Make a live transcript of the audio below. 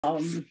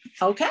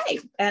Okay,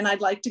 and I'd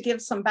like to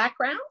give some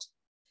background.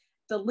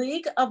 The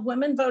League of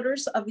Women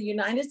Voters of the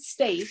United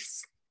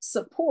States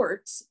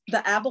supports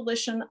the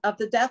abolition of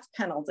the death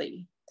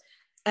penalty.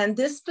 And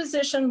this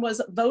position was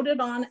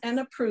voted on and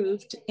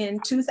approved in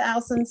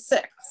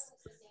 2006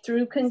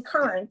 through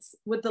concurrence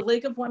with the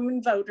League of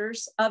Women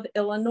Voters of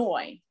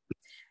Illinois,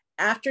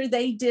 after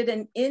they did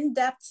an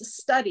in-depth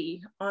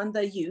study on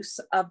the use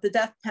of the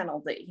death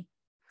penalty.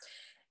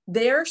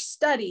 Their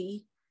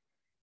study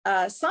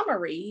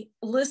summary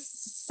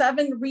lists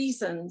 7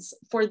 reasons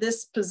for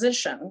this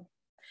position,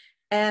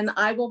 and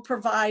I will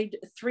provide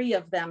 3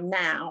 of them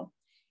now,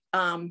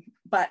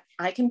 but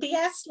I can be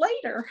asked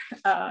later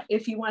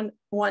if you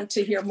want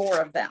to hear more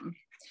of them.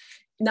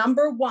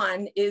 Number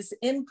 1 is,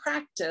 in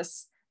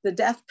practice, the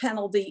death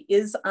penalty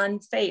is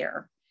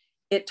unfair.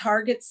 It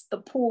targets the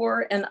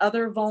poor and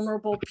other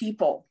vulnerable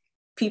people,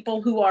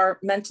 people who are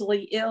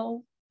mentally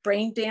ill,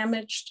 brain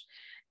damaged,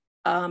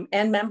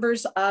 and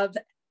members of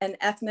an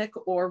ethnic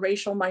or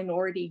racial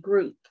minority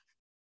group.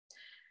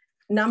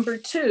 Number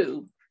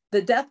 2,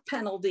 the death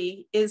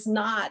penalty is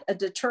not a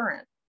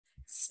deterrent.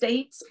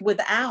 States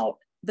without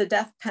the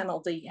death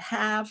penalty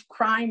have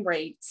crime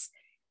rates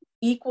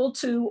equal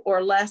to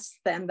or less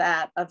than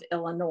that of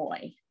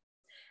Illinois.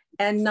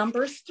 And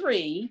number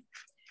 3,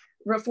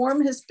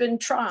 reform has been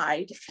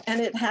tried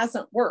and it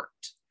hasn't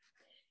worked.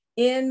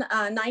 In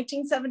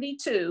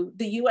 1972,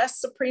 the US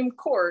Supreme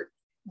Court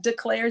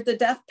declared the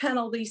death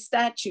penalty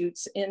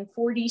statutes in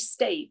 40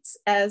 states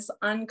as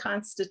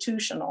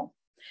unconstitutional.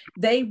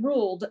 They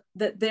ruled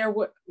that there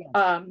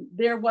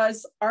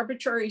was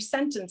arbitrary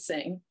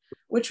sentencing,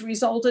 which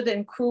resulted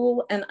in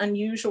cruel and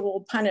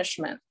unusual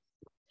punishment.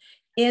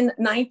 In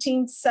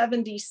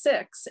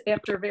 1976,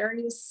 after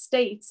various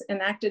states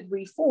enacted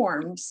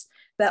reforms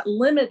that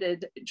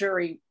limited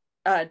jury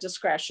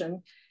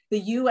discretion, the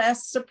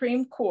US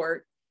Supreme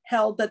Court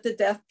held that the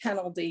death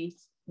penalty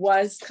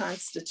was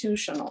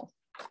constitutional.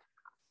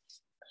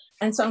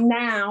 And so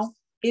now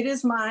it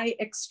is my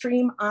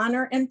extreme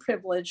honor and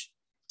privilege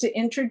to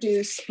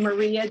introduce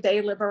Maria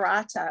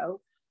DeLiberato,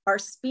 our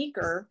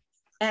speaker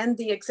and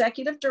the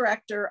Executive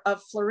Director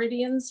of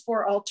Floridians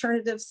for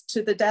Alternatives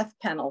to the Death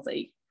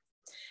Penalty.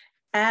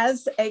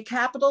 As a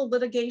capital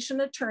litigation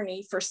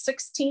attorney for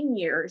 16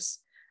 years,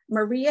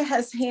 Maria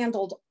has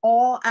handled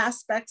all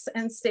aspects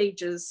and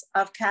stages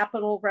of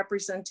capital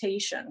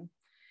representation.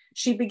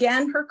 She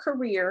began her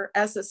career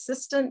as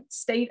assistant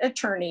state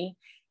attorney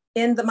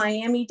in the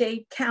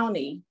Miami-Dade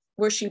County,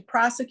 where she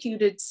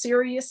prosecuted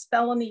serious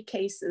felony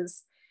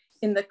cases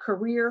in the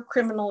career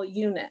criminal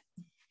unit.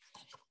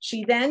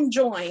 She then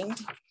joined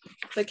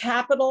the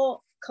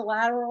Capital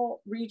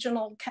Collateral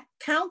Regional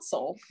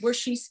Counsel, where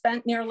she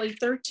spent nearly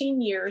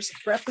 13 years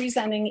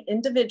representing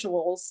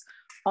individuals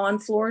on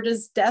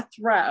Florida's death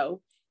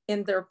row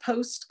in their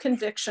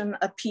post-conviction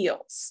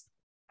appeals.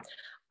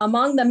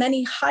 Among the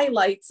many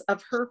highlights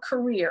of her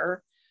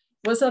career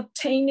was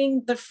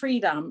obtaining the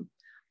freedom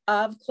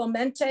of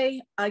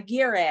Clemente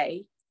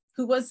Aguirre,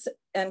 who was,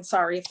 and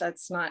sorry if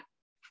that's not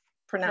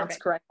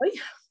pronounced correctly,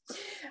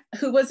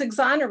 who was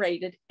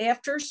exonerated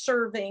after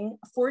serving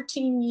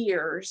 14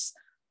 years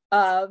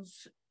of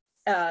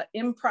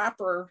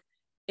improper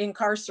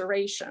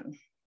incarceration,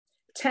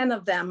 10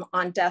 of them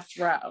on death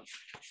row.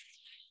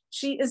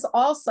 She is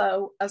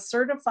also a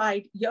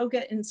certified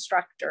yoga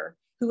instructor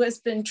who has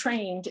been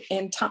trained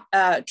in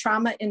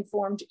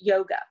trauma-informed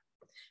yoga.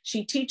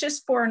 She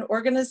teaches for an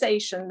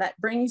organization that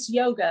brings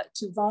yoga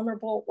to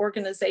vulnerable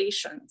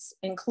organizations,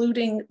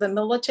 including the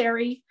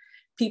military,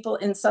 people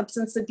in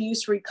substance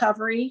abuse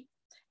recovery,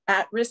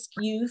 at-risk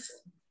youth,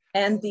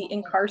 and the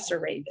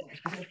incarcerated.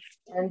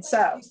 And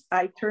so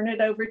I turn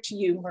it over to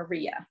you,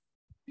 Maria.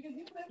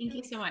 Thank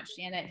you so much,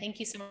 Janet. Thank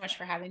you so much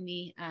for having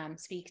me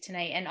speak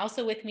tonight. And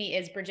also with me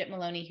is Bridget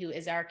Maloney, who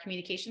is our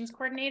communications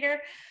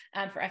coordinator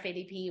for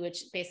FADP,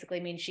 which basically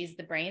means she's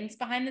the brains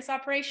behind this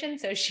operation.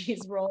 So she's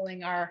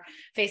rolling our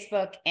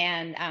Facebook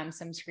and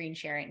some screen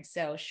sharing.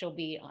 So she'll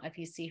be, if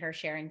you see her,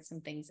 sharing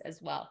some things as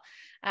well.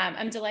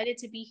 I'm delighted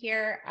to be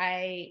here.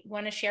 I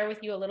want to share with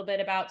you a little bit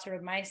about sort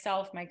of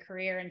myself, my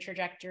career and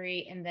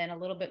trajectory, and then a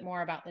little bit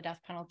more about the death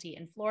penalty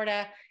in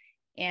Florida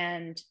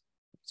and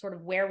sort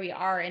of where we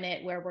are in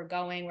it, where we're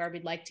going, where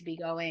we'd like to be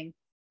going,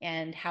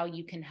 and how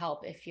you can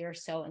help if you're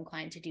so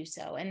inclined to do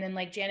so. And then,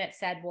 like Janet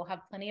said, we'll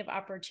have plenty of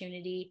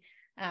opportunity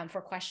for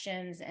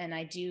questions. And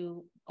I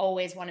do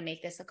always want to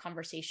make this a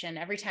conversation.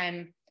 Every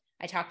time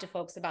I talk to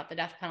folks about the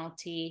death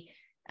penalty,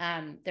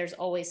 there's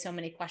always so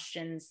many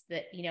questions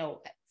that, you know,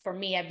 for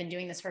me, I've been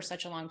doing this for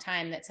such a long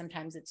time that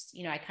sometimes it's,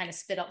 you know, I kind of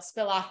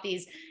spill off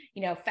these,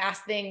 you know,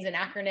 fast things and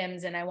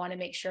acronyms, and I want to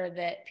make sure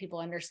that people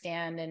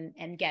understand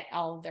and get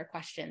all of their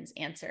questions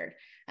answered.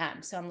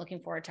 So I'm looking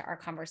forward to our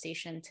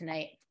conversation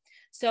tonight.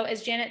 So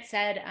as Janet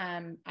said,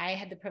 I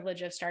had the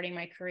privilege of starting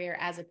my career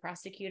as a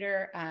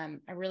prosecutor.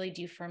 I really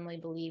do firmly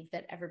believe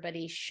that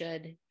everybody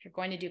should, if you're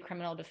going to do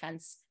criminal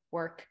defense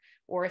work,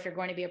 or if you're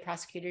going to be a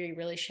prosecutor, you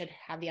really should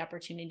have the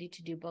opportunity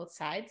to do both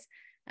sides.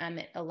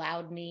 It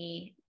allowed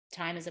me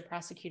time as a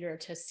prosecutor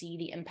to see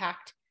the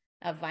impact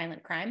of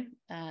violent crime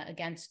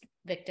against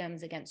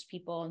victims, against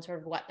people, and sort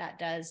of what that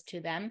does to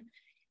them.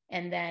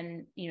 And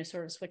then,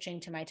 sort of switching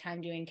to my time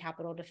doing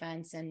capital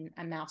defense, and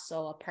I'm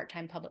also a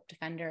part-time public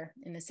defender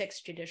in the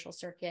Sixth Judicial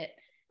Circuit.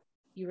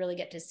 You really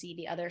get to see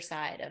the other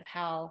side of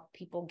how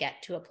people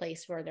get to a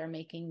place where they're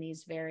making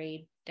these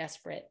very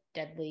desperate,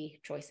 deadly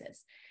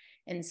choices.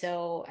 And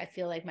so I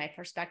feel like my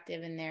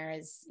perspective in there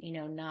is,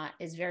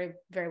 is very,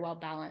 very well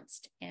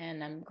balanced.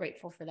 And I'm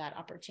grateful for that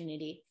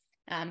opportunity.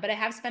 But I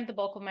have spent the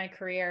bulk of my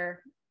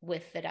career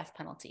with the death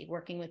penalty,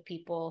 working with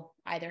people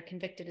either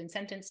convicted and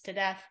sentenced to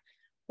death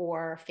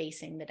or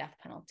facing the death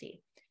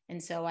penalty.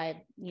 And so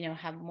I,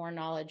 have more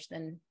knowledge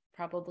than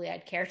probably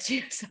I'd care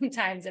to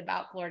sometimes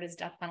about Florida's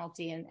death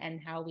penalty and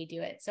how we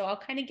do it. So I'll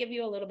kind of give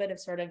you a little bit of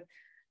sort of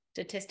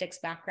statistics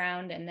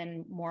background and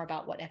then more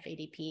about what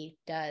FADP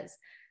does.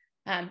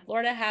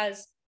 Florida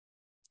has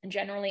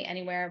generally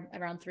anywhere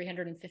around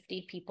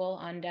 350 people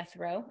on death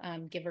row,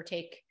 give or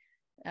take,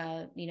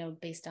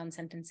 based on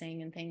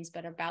sentencing and things,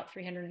 but about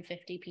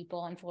 350 people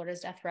on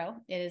Florida's death row.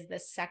 It is the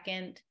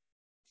second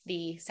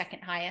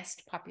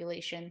highest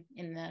population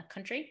in the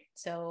country.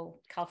 So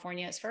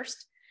California is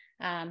first,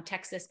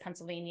 Texas,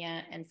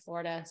 Pennsylvania, and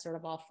Florida sort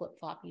of all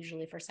flip-flop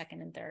usually for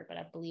second and third, but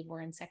I believe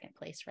we're in second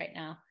place right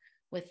now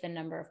with the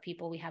number of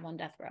people we have on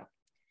death row.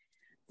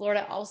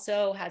 Florida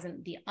also has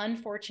the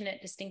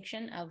unfortunate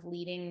distinction of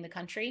leading the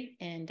country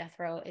in death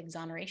row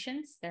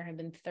exonerations. There have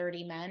been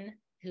 30 men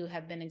who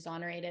have been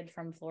exonerated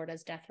from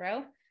Florida's death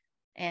row,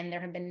 and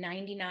there have been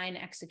 99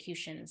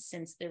 executions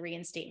since the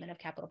reinstatement of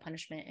capital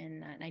punishment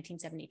in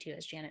 1972,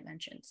 as Janet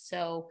mentioned.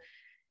 So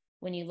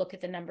when you look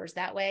at the numbers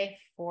that way,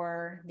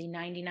 for the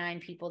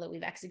 99 people that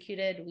we've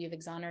executed, we've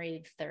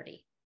exonerated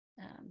 30.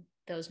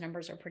 Those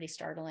numbers are pretty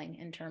startling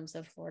in terms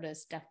of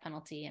Florida's death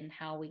penalty and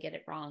how we get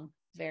it wrong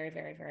very,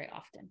 very, very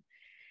often.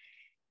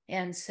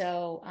 And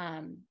so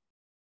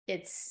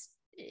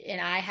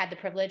and I had the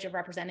privilege of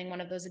representing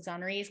one of those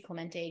exonerees,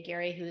 Clemente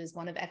Aguirre, who is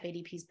one of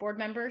FADP's board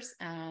members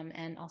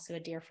and also a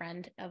dear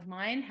friend of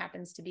mine,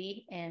 happens to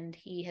be, and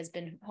he has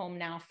been home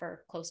now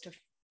for close to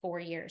 4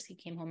 years. He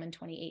came home in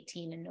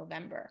 2018 in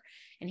November,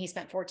 and he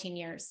spent 14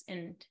 years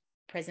in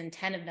prison,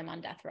 10 of them on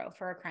death row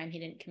for a crime he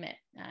didn't commit.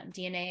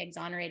 DNA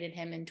exonerated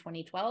him in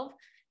 2012,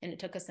 and it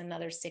took us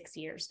another 6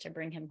 years to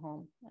bring him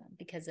home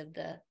because of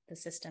the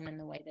system and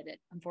the way that it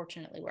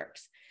unfortunately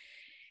works.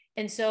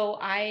 And so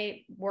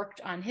I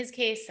worked on his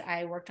case.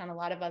 I worked on a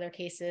lot of other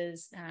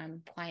cases,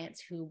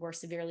 clients who were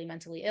severely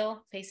mentally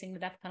ill facing the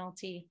death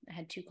penalty. I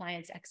had 2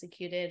 clients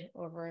executed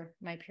over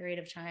my period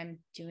of time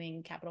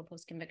doing capital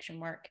post-conviction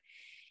work.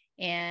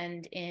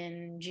 And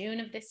in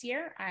June of this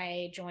year,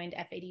 I joined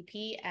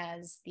FADP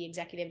as the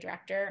executive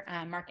director.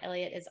 Mark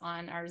Elliott is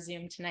on our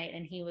Zoom tonight,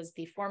 and he was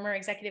the former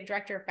executive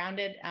director,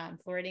 founded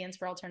Floridians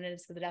for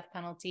Alternatives to the Death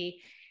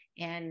Penalty,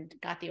 and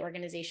got the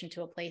organization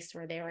to a place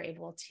where they were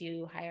able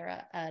to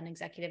hire an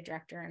executive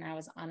director. And I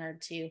was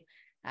honored to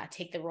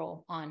take the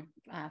role on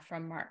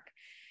from Mark.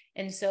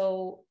 And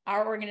so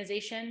our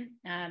organization,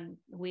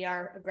 we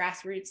are a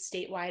grassroots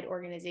statewide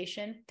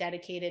organization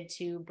dedicated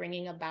to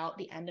bringing about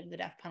the end of the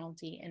death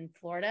penalty in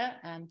Florida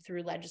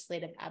through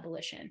legislative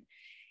abolition.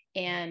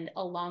 And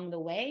along the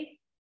way,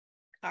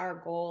 our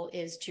goal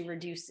is to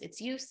reduce its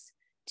use,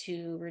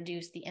 to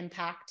reduce the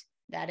impact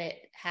that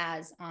it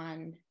has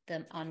on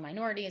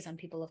minorities, on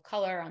people of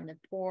color, on the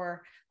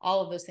poor,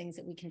 all of those things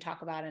that we can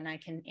talk about. And I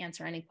can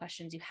answer any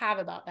questions you have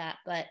about that.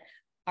 But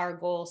our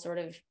goal,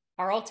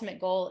 our ultimate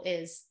goal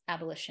is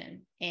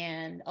abolition.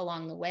 And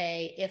along the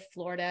way, if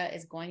Florida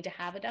is going to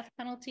have a death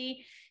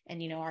penalty,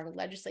 and our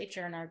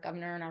legislature and our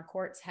governor and our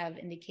courts have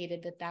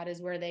indicated that that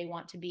is where they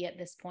want to be at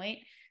this point,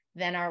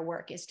 then our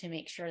work is to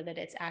make sure that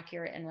it's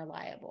accurate and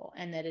reliable,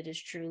 and that it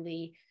is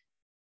truly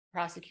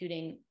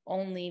prosecuting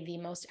only the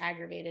most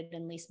aggravated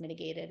and least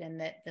mitigated,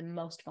 and that the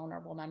most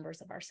vulnerable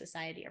members of our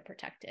society are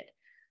protected,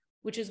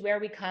 which is where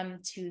we come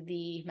to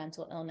the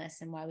mental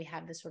illness and why we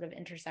have this sort of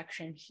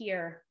intersection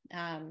here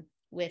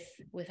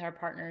with our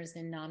partners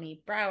in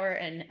NAMI Brower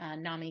and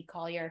NAMI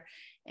Collier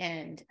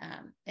and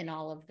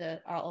all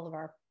of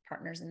our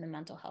partners in the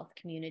mental health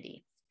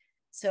community.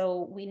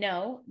 So we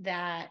know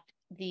that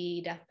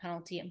the death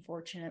penalty,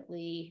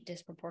 unfortunately,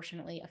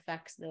 disproportionately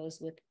affects those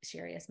with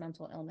serious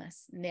mental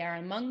illness. And they are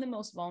among the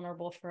most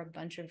vulnerable for a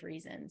bunch of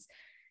reasons.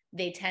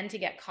 They tend to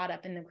get caught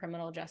up in the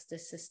criminal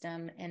justice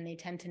system, and they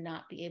tend to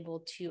not be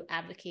able to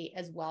advocate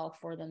as well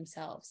for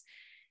themselves.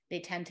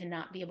 They tend to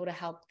not be able to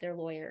help their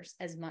lawyers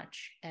as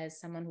much as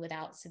someone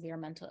without severe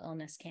mental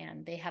illness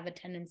can. They have a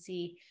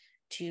tendency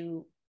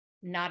to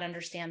not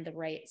understand the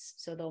rights,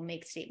 so they'll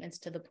make statements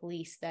to the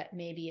police that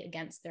may be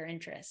against their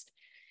interest.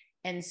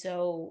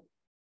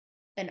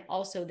 And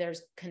also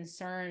there's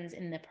concerns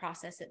in the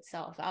process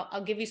itself.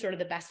 I'll give you sort of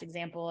the best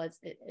example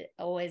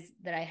always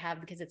that I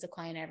have, because it's a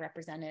client I've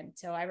represented.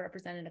 So I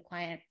represented a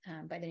client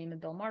by the name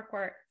of Bill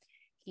Marquardt.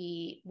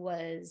 He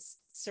was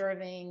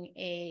serving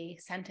a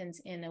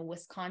sentence in a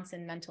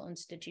Wisconsin mental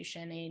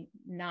institution, a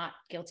not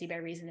guilty by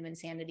reason of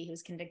insanity. He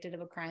was convicted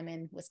of a crime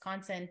in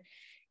Wisconsin,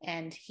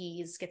 and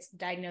he's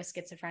diagnosed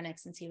schizophrenic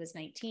since he was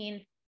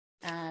 19.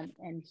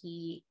 and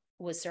he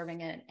was serving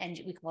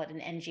we call it an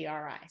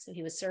NGRI. So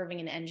he was serving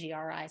an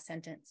NGRI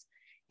sentence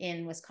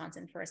in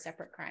Wisconsin for a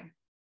separate crime.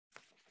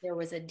 There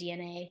was a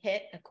DNA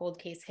hit, a cold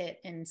case hit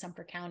in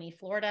Sumter County,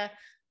 Florida,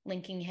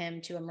 linking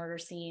him to a murder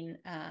scene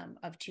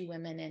of 2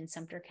 women in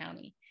Sumter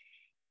County.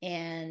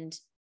 And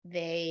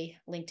they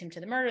linked him to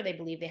the murder. They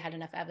believed they had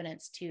enough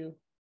evidence to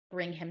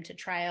bring him to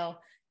trial.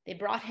 They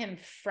brought him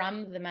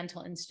from the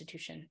mental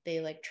institution.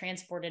 They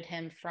transported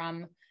him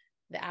from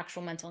the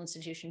actual mental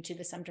institution to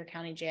the Sumter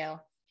County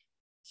jail.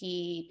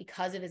 He,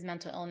 because of his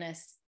mental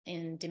illness,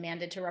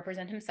 demanded to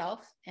represent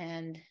himself,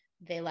 and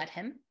they let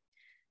him.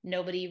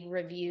 Nobody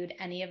reviewed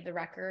any of the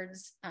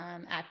records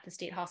at the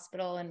state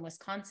hospital in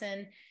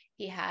Wisconsin.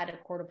 He had a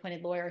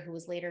court-appointed lawyer who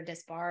was later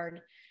disbarred.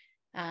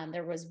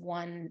 There was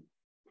one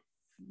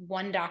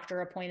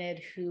doctor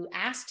appointed who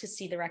asked to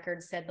see the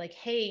records, said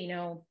hey,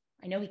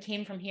 I know he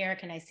came from here.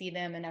 Can I see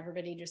them? And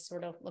everybody just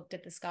sort of looked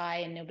at the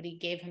sky, and nobody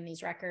gave him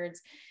these records.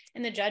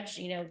 And the judge,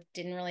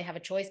 didn't really have a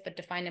choice but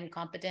to find him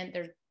competent.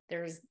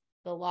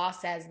 The law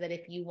says that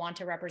if you want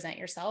to represent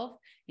yourself,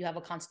 you have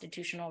a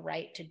constitutional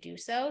right to do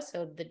so.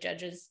 So the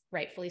judges,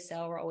 rightfully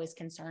so, were always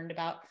concerned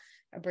about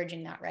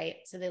abridging that right.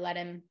 So they let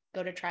him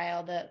go to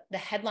trial. The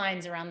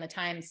headlines around the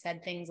time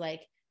said things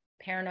like,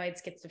 paranoid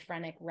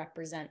schizophrenic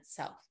represents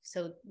self.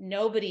 So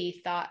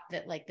nobody thought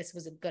that this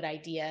was a good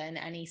idea in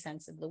any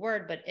sense of the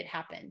word, but it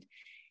happened,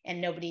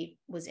 and nobody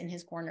was in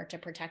his corner to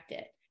protect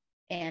it.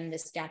 And the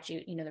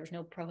statute, there was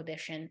no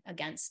prohibition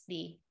against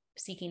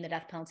seeking the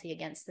death penalty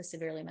against the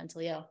severely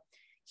mentally ill.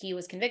 He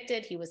was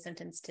convicted. He was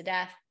sentenced to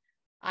death.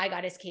 I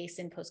got his case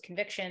in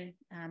post-conviction.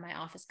 My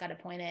office got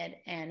appointed,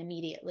 and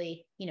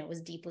immediately,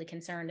 was deeply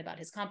concerned about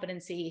his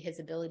competency, his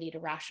ability to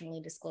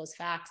rationally disclose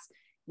facts.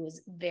 He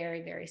was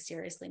very, very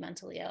seriously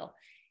mentally ill.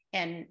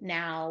 And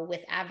now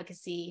with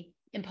advocacy,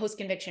 in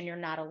post-conviction, you're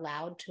not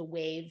allowed to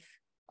waive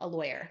a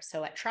lawyer.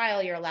 So at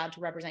trial, you're allowed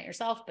to represent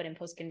yourself, but in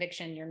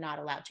post-conviction, you're not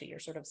allowed to. You're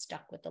sort of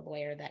stuck with the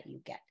lawyer that you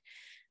get.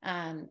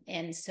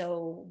 And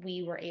so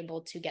we were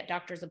able to get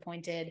doctors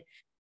appointed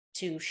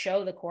to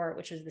show the court,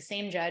 which was the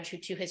same judge who,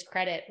 to his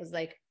credit, was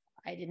I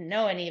didn't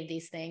know any of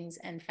these things,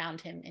 and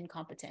found him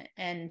incompetent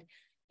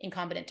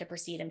to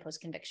proceed in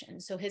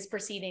post-conviction. So his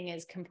proceeding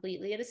is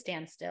completely at a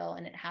standstill,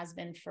 and it has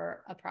been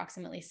for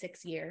approximately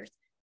 6 years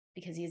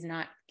because he's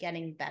not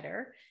getting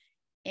better.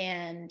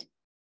 And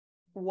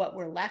what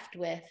we're left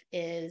with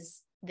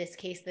is this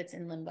case that's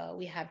in limbo.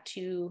 We have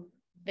 2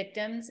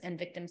 victims and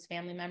victims'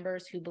 family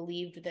members who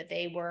believed that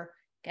they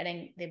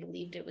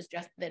believed it was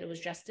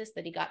justice,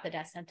 that he got the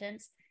death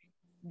sentence.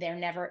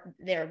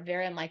 They're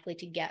very unlikely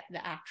to get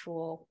the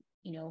actual,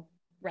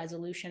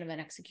 resolution of an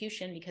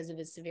execution because of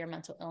his severe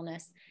mental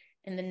illness.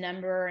 And the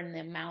number and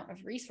the amount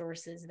of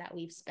resources that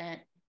we've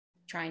spent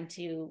trying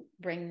to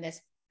bring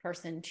this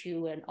person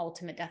to an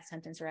ultimate death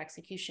sentence or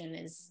execution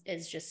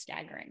is just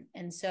staggering.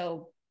 And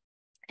so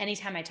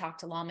anytime I talk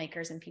to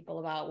lawmakers and people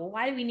about, well,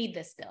 why do we need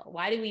this bill?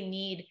 Why do we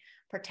need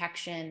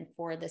protection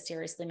for the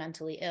seriously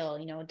mentally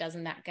ill?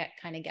 Doesn't that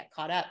get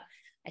caught up?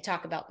 I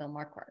talk about Bill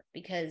Marquardt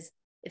because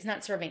it's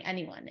not serving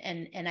anyone.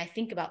 And I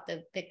think about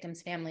the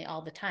victim's family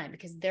all the time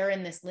because they're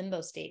in this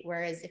limbo state.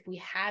 Whereas if we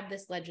had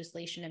this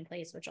legislation in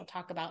place, which I'll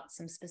talk about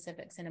some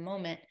specifics in a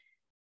moment,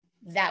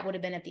 that would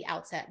have been at the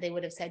outset. They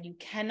would have said, you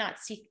cannot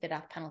seek the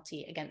death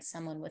penalty against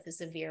someone with a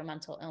severe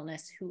mental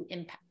illness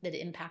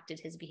that impacted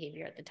his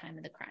behavior at the time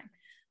of the crime.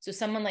 So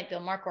someone like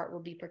Bill Marquardt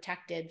will be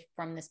protected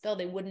from this bill.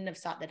 They wouldn't have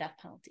sought the death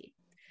penalty.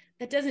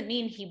 That doesn't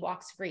mean he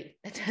walks free.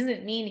 That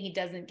doesn't mean he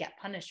doesn't get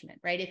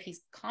punishment, right? If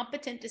he's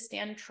competent to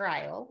stand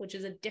trial, which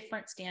is a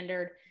different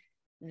standard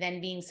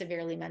than being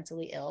severely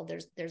mentally ill,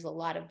 there's a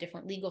lot of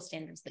different legal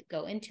standards that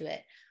go into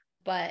it.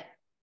 But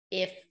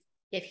if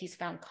he's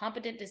found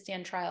competent to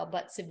stand trial,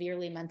 but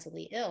severely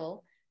mentally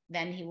ill,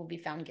 then he will be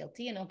found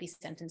guilty and he'll be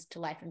sentenced to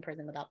life in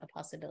prison without the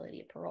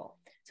possibility of parole.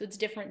 So it's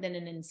different than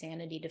an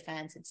insanity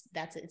defense.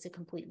 It's a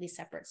completely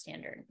separate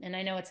standard. And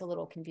I know it's a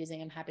little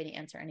confusing. I'm happy to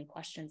answer any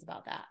questions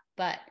about that.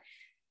 But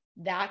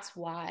that's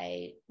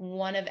why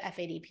one of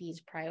FADP's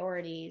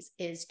priorities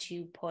is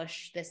to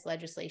push this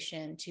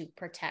legislation to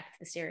protect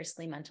the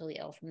seriously mentally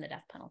ill from the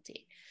death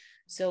penalty.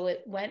 So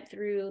it went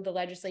through the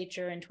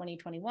legislature in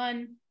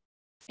 2021.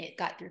 It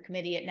got through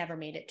committee. It never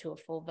made it to a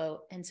full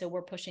vote. And so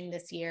we're pushing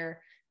this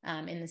year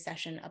in the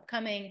session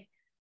upcoming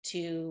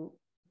to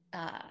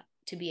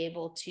be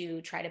able to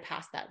try to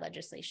pass that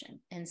legislation.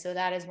 And so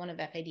that is one of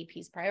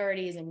FADP's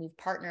priorities. And we've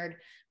partnered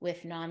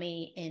with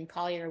NAMI in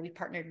Collier. We've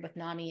partnered with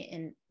NAMI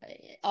in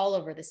all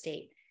over the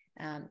state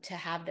to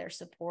have their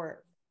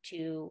support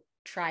to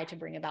try to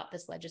bring about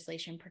this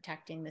legislation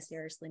protecting the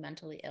seriously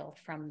mentally ill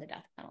from the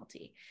death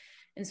penalty.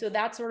 And so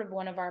that's sort of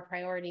one of our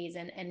priorities.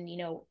 And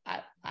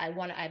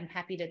I'm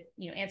happy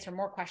to, answer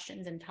more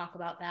questions and talk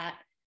about that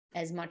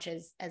as much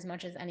as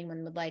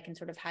anyone would like, and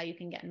sort of how you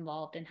can get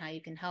involved and how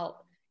you can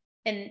help.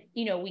 And,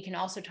 we can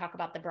also talk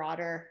about the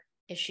broader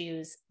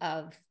issues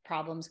of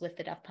problems with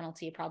the death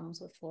penalty,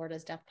 problems with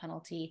Florida's death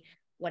penalty,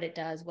 what it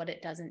does, what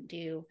it doesn't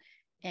do.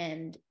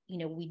 And, you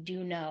know, we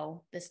do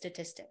know the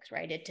statistics,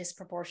 right? It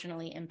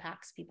disproportionately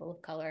impacts people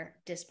of color,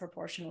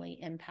 disproportionately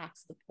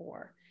impacts the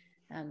poor.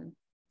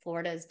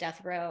 Florida's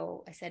death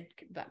row, I said,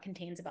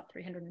 contains about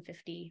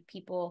 350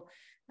 people.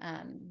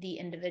 The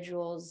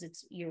individuals,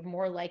 you're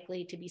more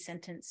likely to be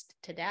sentenced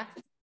to death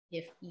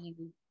if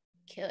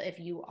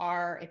you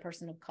are a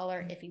person of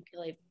color, if you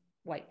kill a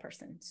white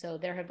person. So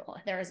there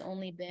has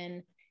only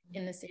been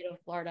in the state of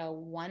Florida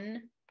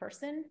one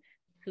person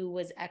who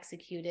was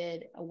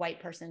executed, a white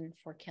person,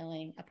 for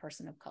killing a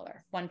person of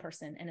color, one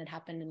person, and it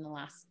happened in the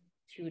last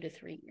 2 to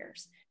 3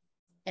 years.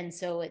 And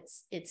so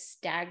it's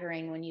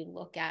staggering when you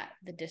look at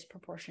the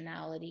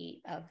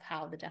disproportionality of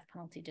how the death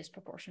penalty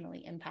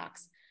disproportionately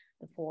impacts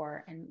the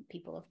poor and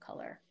people of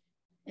color.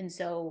 And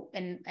so,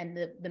 and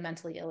the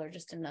mentally ill are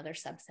just another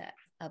subset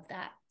of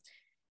that.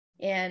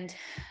 And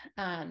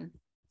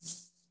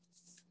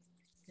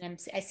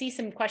I see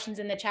some questions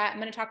in the chat. I'm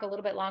going to talk a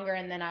little bit longer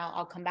and then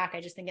I'll come back. I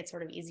just think it's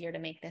sort of easier to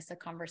make this a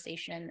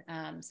conversation.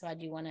 So I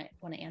do want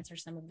to answer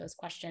some of those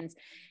questions.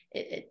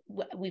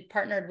 We've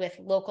partnered with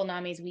local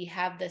NAMIs. We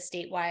have the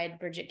statewide,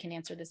 Bridget can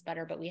answer this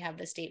better, but we have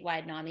the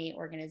statewide NAMI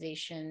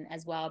organization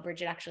as well.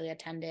 Bridget actually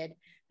attended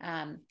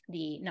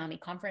the NAMI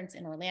conference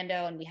in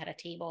Orlando, and we had a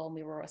table and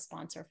we were a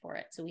sponsor for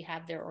it. So we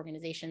have their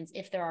organizations.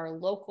 If there are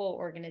local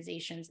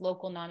organizations,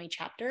 local NAMI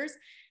chapters,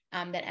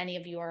 that any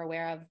of you are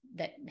aware of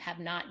that have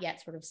not yet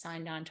sort of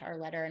signed on to our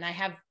letter. And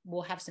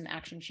we'll have some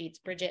action sheets.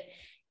 Bridget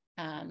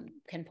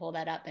can pull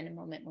that up in a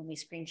moment when we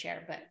screen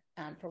share,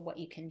 but for what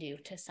you can do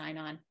to sign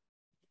on.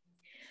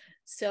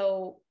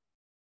 So,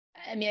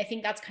 I mean, I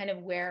think that's kind of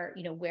where,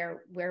 you know,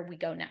 where we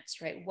go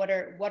next, right? What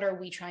are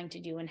we trying to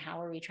do and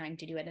how are we trying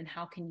to do it? And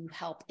how can you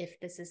help if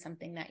this is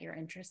something that you're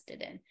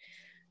interested in?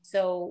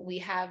 So we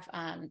have,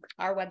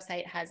 our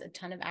website has a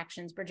ton of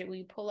actions. Bridget, will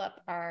you pull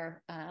up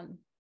our,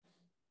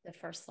 the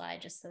first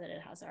slide just so that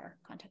it has our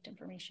contact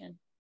information?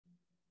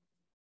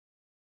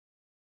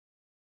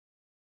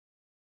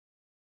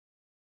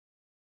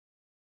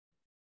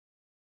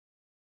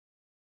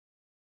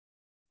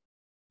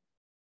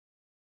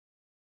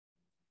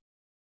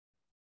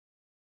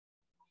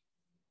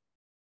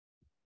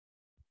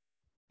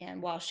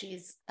 And while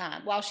she's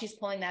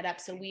pulling that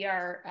up, so we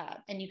are,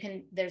 and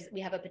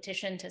we have a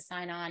petition to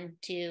sign on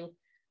to,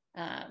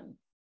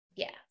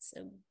 yeah,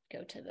 so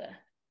go to the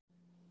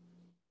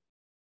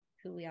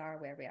who we are,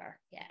 where we are.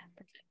 Yeah,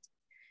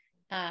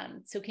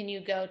 perfect. So can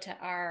you go to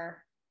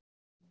our,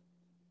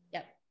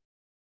 yep,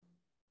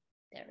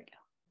 there we go.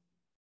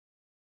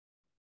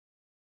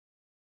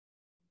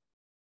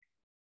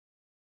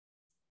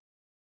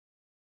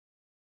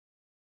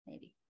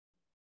 Maybe.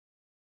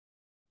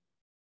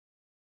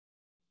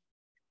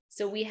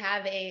 So we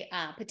have a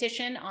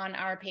petition on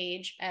our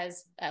page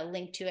as a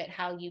link to it,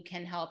 how you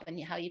can help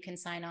and how you can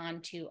sign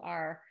on to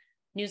our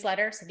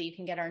newsletter so that you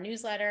can get our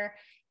newsletter,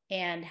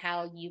 and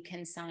how you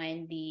can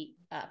sign the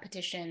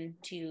petition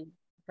to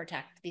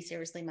protect the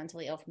seriously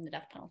mentally ill from the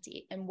death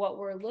penalty. And what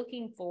we're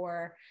looking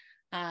for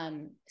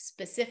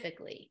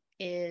specifically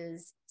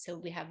is, so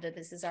we have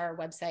this is our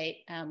website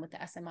with the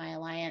SMI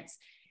Alliance.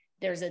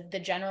 There's the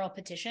general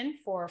petition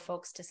for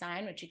folks to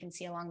sign, which you can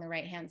see along the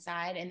right-hand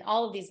side. And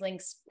all of these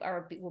links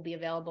will be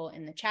available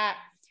in the chat.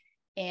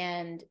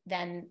 And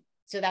then,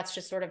 so that's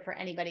just sort of for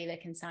anybody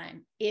that can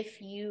sign.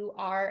 If you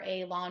are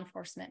a law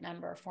enforcement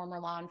member, former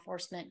law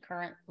enforcement,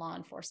 current law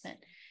enforcement,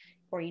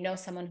 or you know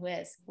someone who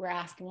is, we're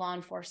asking law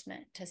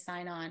enforcement to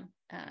sign on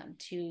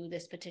to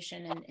this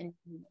petition. And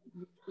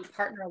we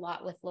partner a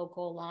lot with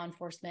local law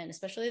enforcement,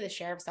 especially the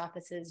sheriff's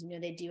offices. You know,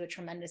 they do a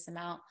tremendous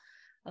amount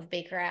of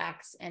Baker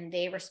Acts, and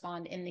they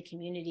respond in the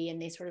community,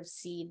 and they sort of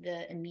see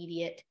the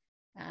immediate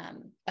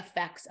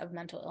effects of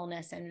mental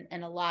illness, and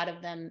a lot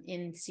of them,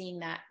 in seeing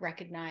that,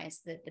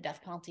 recognize that the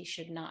death penalty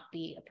should not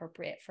be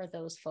appropriate for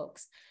those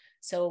folks.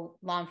 So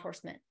law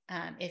enforcement,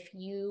 if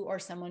you or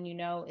someone you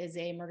know is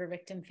a murder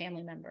victim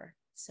family member,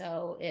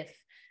 so if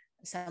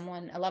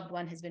a loved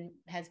one has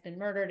been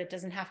murdered, it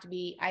doesn't have to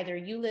be either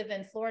you live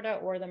in Florida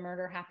or the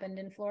murder happened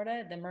in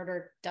Florida. The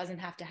murder doesn't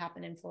have to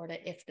happen in Florida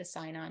if the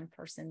sign-on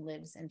person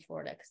lives in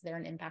Florida, because they're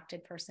an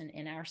impacted person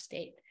in our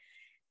state.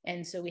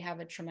 And so we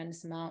have a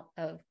tremendous amount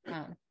of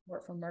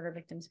support from murder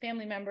victims'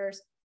 family members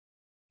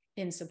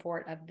in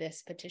support of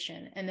this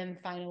petition. And then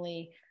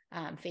finally,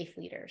 faith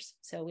leaders.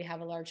 So we have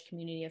a large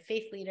community of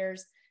faith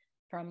leaders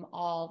from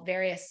all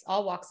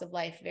walks of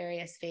life,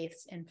 various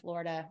faiths in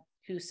Florida,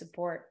 who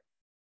support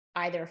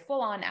either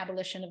full-on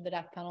abolition of the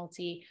death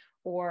penalty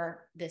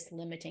or this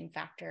limiting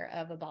factor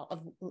of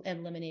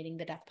eliminating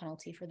the death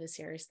penalty for the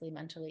seriously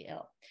mentally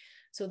ill.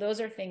 So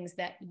those are things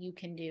that you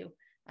can do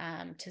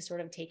to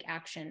sort of take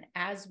action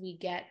as we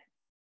get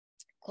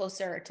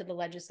closer to the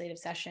legislative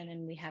session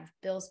and we have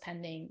bills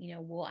pending. You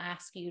know, we'll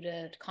ask you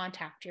to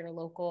contact your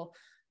local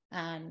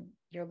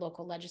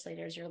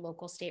legislators, your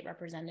local state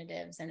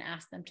representatives, and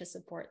ask them to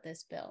support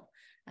this bill.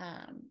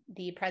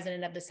 The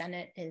president of the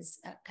Senate is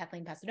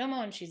Kathleen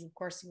Pasadomo, and she's, of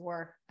course,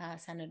 your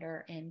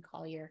senator in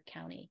Collier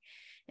County.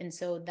 And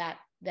so that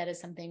is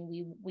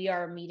something we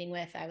are meeting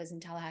with. I was in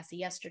Tallahassee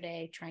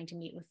yesterday trying to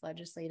meet with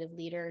legislative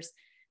leaders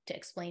to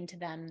explain to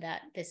them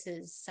that this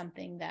is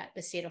something that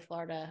the state of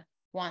Florida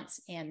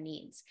wants and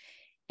needs.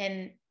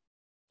 And,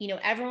 you know,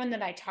 everyone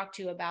that I talk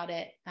to about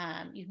it,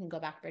 you can go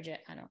back,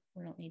 Bridget.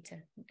 We don't need to,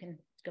 you can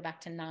go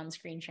back to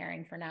non-screen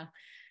sharing for now.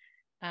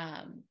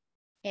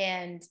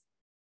 And,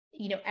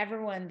 you know,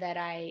 everyone that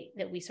I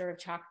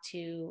talk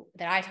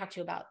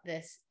to about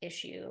this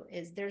issue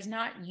is there's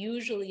not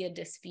usually a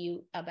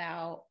dispute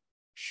about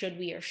should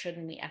we or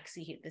shouldn't we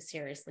execute the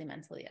seriously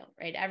mentally ill,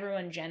 right?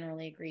 Everyone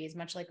generally agrees,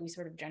 much like we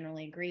sort of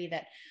generally agree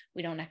that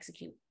we don't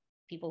execute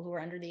people who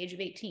are under the age of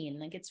 18.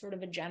 Like, it's sort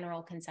of a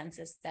general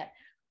consensus that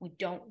we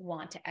don't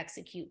want to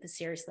execute the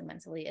seriously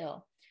mentally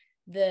ill.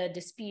 The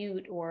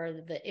dispute or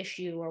the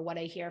issue, or what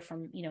I hear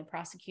from, you know,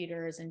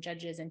 prosecutors and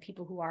judges and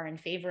people who are in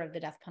favor of the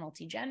death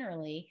penalty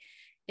generally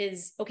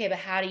is, okay, but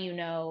how do you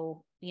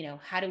know,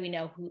 how do we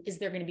know who, is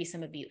there going to be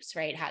some abuse,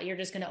 right? How you're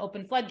just going to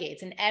open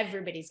floodgates and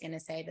everybody's going to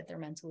say that they're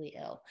mentally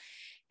ill.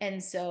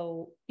 And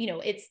so, you know,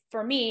 it's,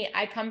 for me,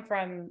 I come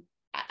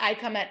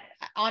at,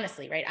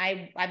 honestly, right,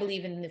 I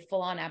believe in the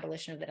full-on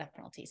abolition of the death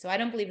penalty. So I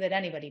don't believe that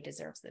anybody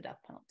deserves the death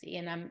penalty.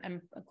 And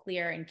I'm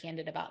clear and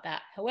candid about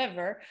that.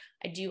 However,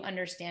 I do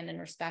understand and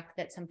respect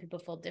that some people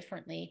feel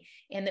differently,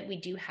 and that we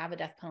do have a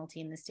death penalty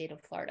in the state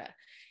of Florida.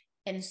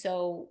 And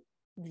so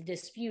the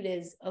dispute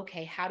is,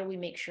 okay, how do we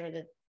make sure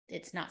that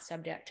it's not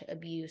subject to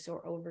abuse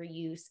or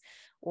overuse,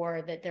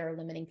 or that there are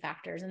limiting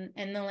factors?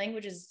 And the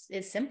language is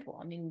simple.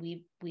 I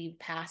mean, we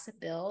pass a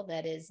bill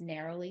that is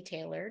narrowly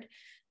tailored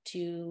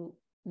to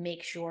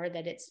make sure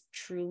that it's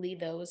truly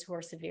those who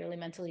are severely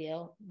mentally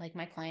ill, like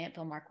my client,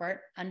 Bill Marquardt,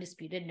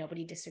 undisputed.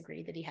 Nobody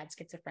disagreed that he had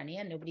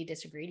schizophrenia. Nobody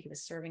disagreed he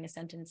was serving a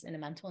sentence in a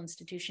mental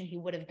institution. He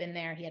would have been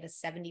there. He had a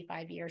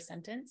 75-year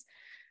sentence.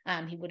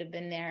 He would have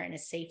been there in a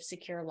safe,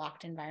 secure,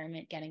 locked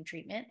environment getting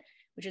treatment,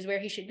 which is where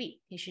he should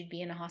be. He should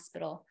be in a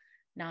hospital,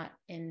 not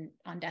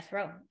on death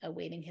row,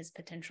 awaiting his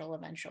potential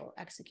eventual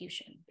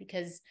execution,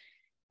 because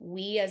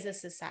we as a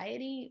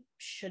society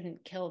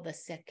shouldn't kill the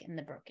sick and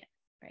the broken,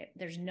 right?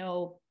 There's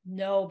no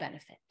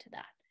benefit to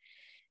that.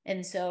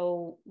 And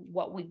so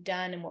what we've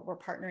done and what we're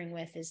partnering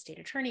with is state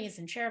attorneys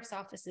and sheriff's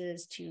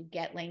offices to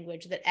get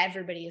language that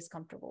everybody is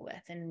comfortable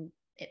with. And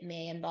it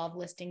may involve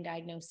listing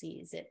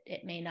diagnoses.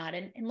 It may not.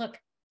 And look,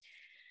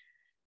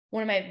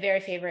 one of my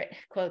very favorite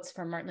quotes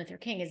from Martin Luther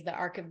King is, the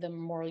arc of the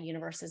moral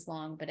universe is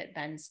long, but it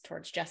bends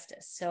towards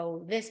justice.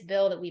 So this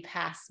bill that we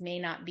pass may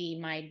not be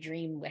my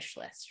dream wish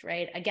list,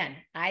 right? Again,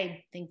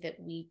 I think that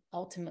we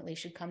ultimately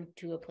should come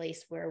to a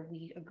place where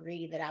we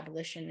agree that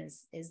abolition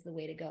is the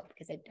way to go,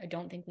 because I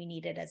don't think we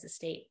need it as a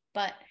state.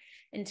 But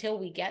until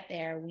we get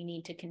there, we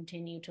need to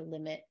continue to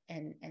limit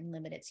and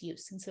limit its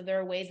use. And so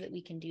there are ways that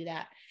we can do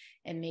that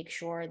and make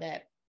sure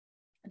that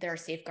there are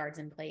safeguards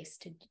in place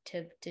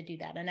to do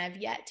that. And I've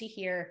yet to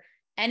hear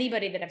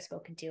anybody that I've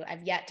spoken to,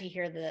 I've yet to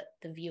hear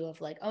the view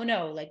of like, oh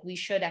no, like we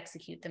should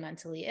execute the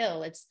mentally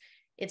ill. It's,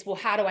 well,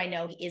 how do I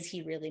know, is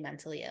he really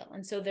mentally ill?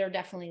 And so there are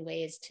definitely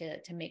ways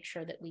to make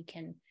sure that we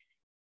can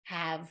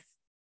have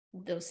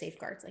those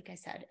safeguards, like I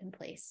said, in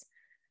place.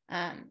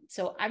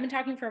 So I've been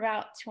talking for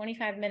about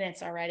 25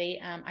 minutes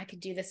already. I could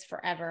do this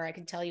forever. I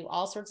could tell you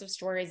all sorts of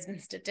stories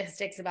and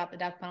statistics about the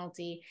death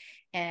penalty,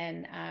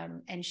 and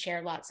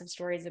share lots of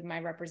stories of my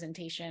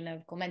representation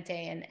of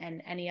Clemente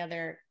and any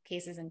other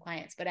cases and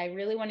clients. But I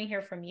really want to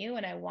hear from you,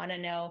 and I want to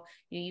know,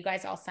 you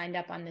guys all signed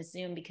up on this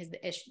Zoom because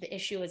the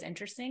issue is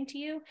interesting to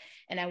you,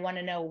 and I want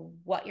to know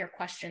what your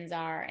questions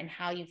are and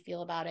how you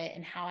feel about it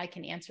and how I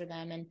can answer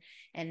them.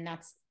 And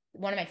that's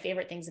one of my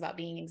favorite things about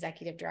being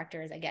executive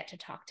director, is I get to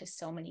talk to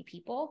so many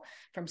people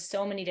from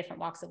so many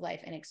different walks of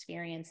life and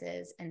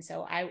experiences. And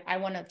so I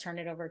want to turn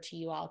it over to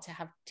you all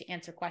to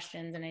answer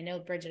questions. And I know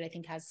Bridget, I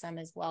think, has some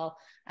as well,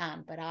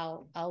 but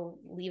I'll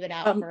leave it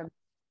out for.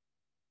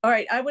 All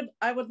right, I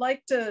would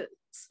like to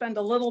spend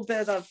a little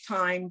bit of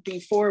time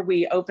before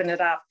we open it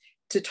up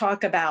to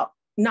talk about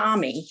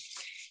NAMI.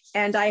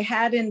 And I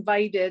had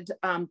invited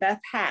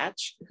Beth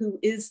Hatch, who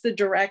is the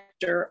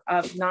director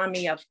of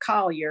NAMI of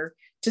Collier,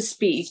 to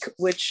speak,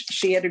 which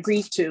she had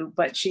agreed to,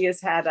 but she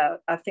has had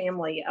a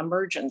family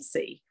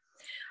emergency.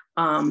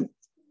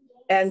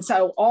 And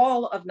so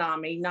all of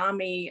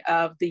NAMI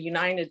of the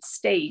United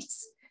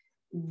States,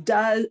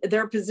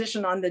 their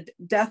position on the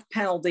death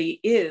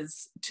penalty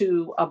is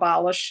to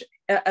abolish,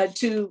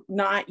 to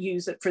not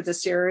use it for the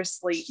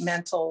seriously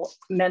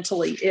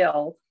mentally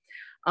ill.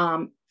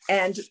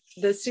 And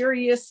the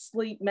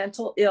seriously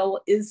mental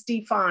ill is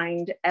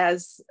defined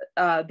as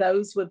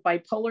those with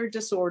bipolar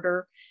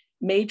disorder,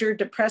 major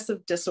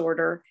depressive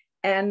disorder,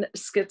 and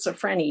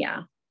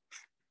schizophrenia.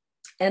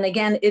 And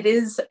again, it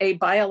is a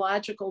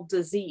biological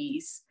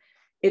disease.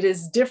 It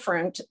is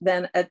different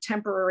than a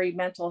temporary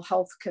mental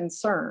health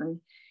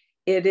concern.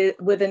 It is,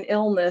 with an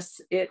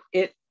illness, it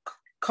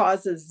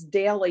causes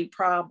daily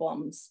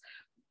problems.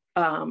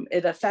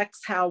 It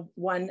affects how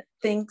one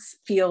thinks,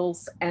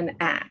 feels, and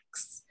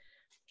acts.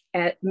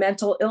 And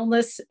mental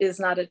illness is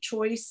not a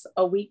choice,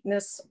 a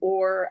weakness,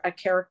 or a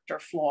character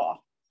flaw.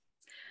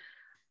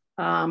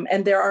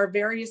 And there are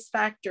various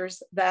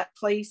factors that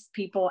place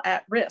people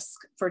at risk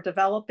for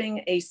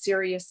developing a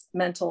serious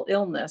mental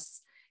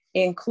illness,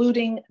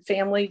 including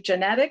family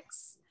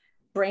genetics,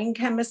 brain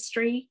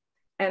chemistry,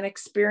 and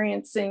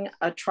experiencing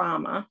a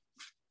trauma.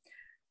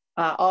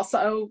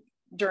 Also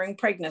during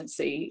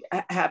pregnancy,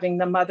 having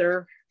the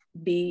mother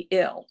be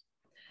ill.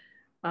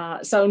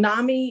 So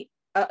NAMI,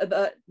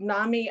 the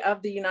NAMI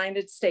of the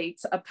United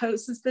States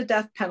opposes the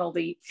death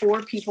penalty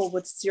for people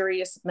with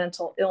serious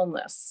mental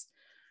illness.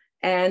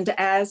 And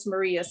as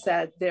Maria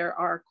said, there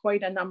are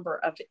quite a number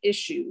of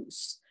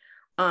issues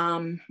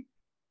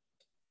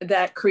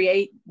that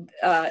create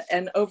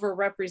an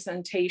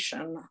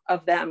overrepresentation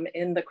of them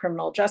in the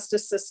criminal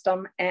justice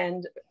system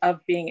and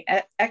of being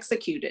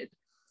executed.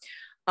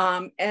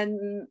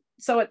 And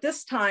so at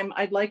this time,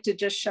 I'd like to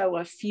just show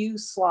a few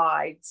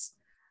slides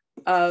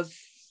of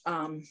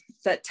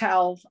that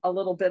tell a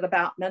little bit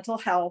about mental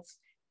health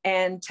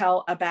and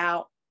tell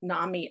about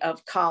NAMI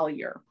of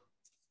Collier.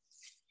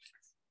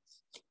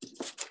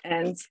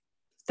 And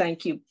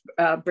thank you,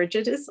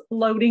 Bridget is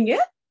loading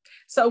it.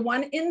 So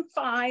 1 in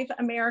 5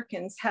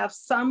 Americans have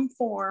some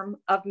form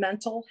of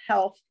mental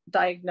health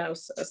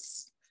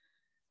diagnosis.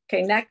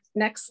 Okay,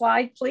 next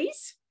slide,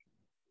 please.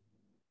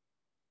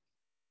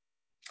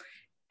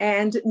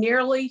 And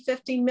nearly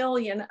 50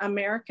 million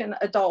American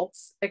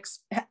adults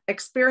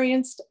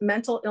experienced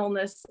mental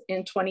illness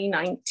in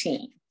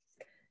 2019.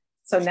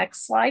 So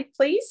next slide,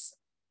 please.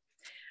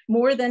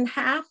 More than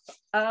half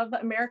of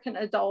American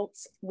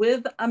adults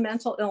with a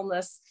mental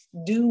illness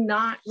do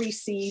not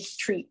receive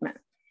treatment.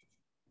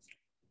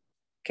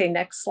 Okay,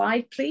 next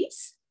slide,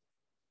 please.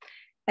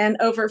 And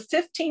over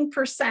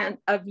 15%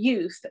 of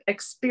youth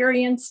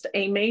experienced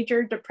a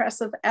major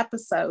depressive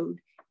episode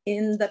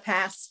in the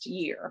past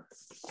year.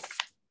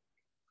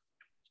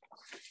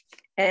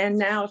 And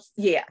now,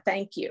 yeah,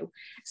 thank you.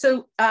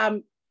 So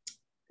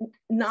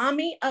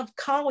NAMI of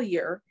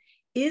Collier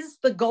is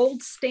the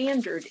gold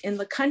standard in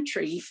the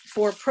country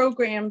for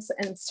programs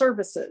and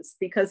services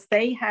because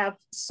they have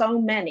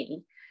so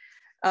many.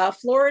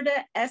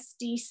 Florida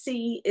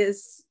SDC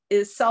is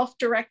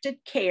self-directed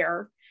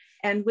care,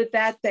 and with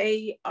that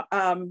they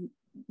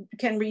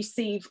can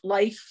receive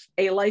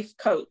a life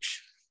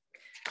coach.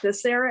 The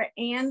Sarah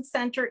Ann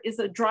Center is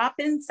a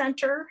drop-in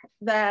center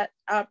that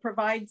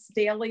provides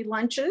daily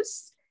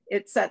lunches.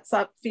 It sets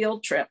up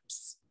field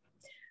trips.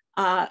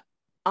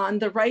 On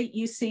the right,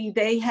 you see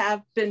they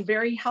have been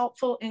very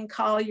helpful in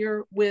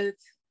Collier with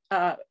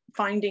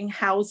finding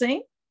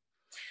housing.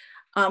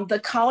 The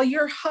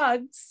Collier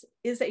Hugs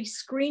is a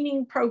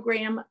screening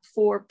program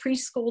for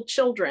preschool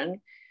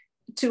children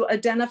to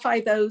identify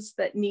those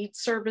that need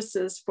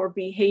services for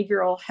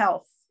behavioral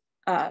health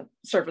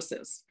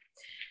services.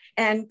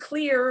 And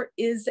Clear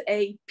is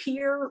a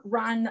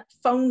peer-run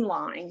phone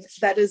line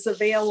that is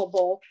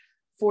available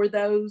for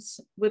those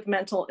with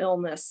mental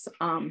illness.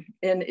 And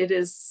it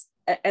is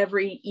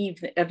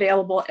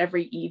available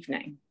every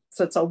evening.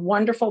 So it's a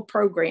wonderful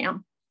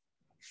program.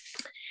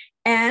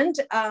 And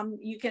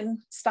you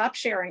can stop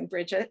sharing,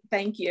 Bridget,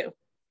 thank you.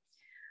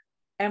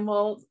 And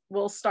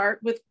we'll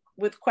start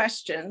with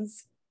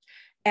questions.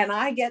 And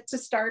I get to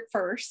start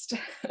first.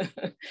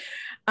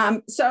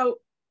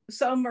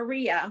 So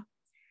Maria,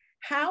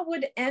 how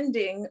would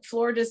ending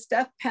Florida's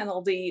death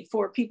penalty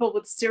for people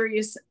with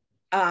serious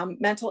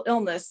mental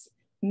illness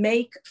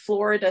make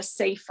Florida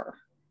safer?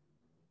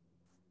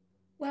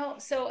 Well,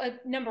 so a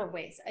number of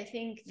ways. I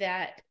think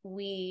that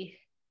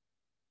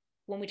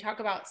when we talk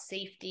about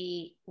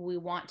safety, we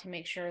want to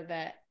make sure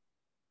that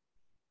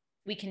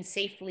we can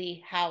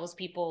safely house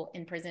people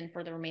in prison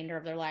for the remainder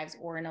of their lives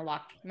or in a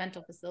locked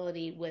mental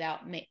facility without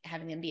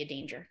having them be a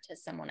danger to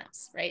someone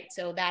else, right?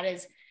 So that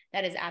is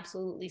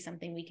absolutely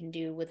something we can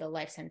do with a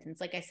life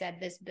sentence. Like I said,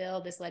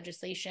 this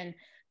legislation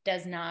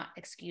does not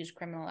excuse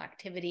criminal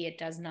activity. It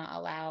does not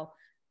allow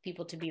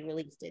people to be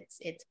released.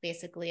 It's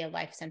basically a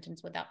life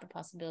sentence without the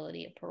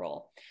possibility of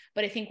parole.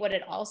 But I think what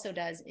it also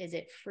does is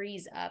it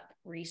frees up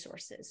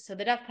resources. So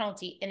the death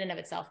penalty in and of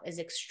itself is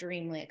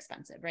extremely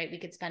expensive, right? We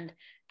could spend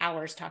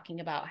hours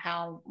talking about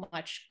how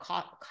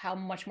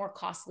much more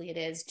costly it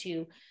is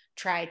to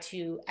try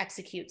to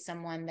execute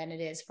someone than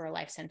it is for a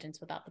life sentence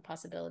without the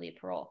possibility of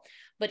parole.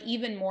 But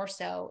even more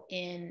so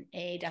in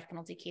a death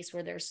penalty case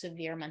where there's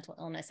severe mental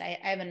illness. I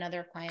have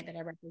another client that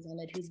I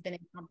represented who's been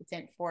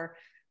incompetent for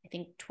I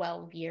think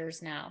 12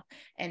 years now.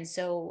 And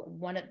so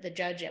the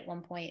judge at one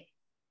point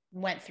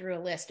went through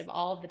a list of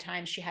all of the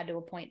times she had to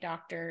appoint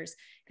doctors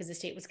because the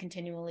state was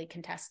continually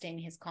contesting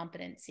his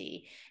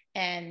competency.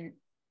 And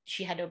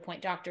she had to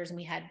appoint doctors, and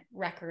we had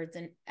records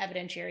and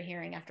evidentiary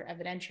hearing after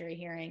evidentiary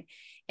hearing.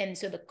 And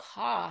so the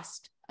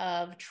cost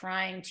of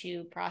trying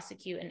to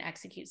prosecute and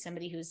execute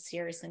somebody who's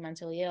seriously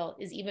mentally ill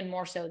is even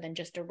more so than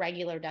just a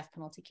regular death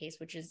penalty case,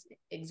 which is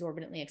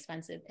exorbitantly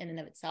expensive in and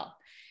of itself.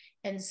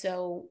 And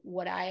so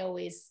what I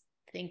always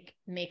think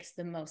makes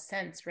the most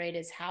sense, right,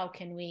 is how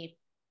can we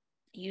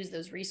use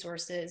those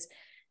resources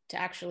to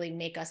actually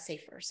make us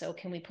safer. So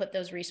can we put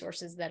those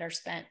resources that are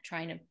spent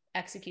trying to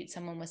execute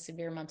someone with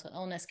severe mental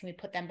illness, can we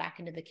put them back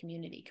into the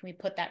community? Can we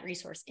put that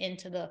resource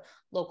into the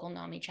local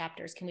NAMI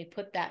chapters? Can we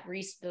put that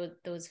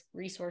those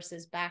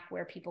resources back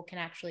where people can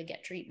actually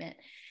get treatment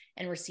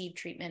and receive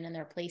treatment, and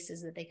their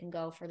places that they can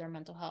go for their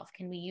mental health?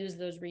 Can we use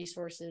those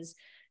resources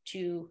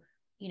to,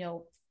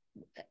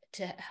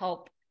 to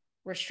help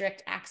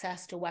restrict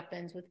access to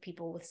weapons with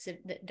people with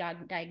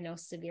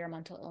diagnosed severe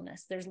mental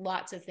illness? There's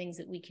lots of things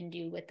that we can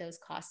do with those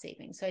cost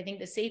savings. So I think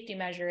the safety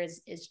measure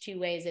is two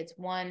ways. It's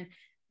one,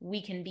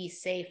 we can be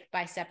safe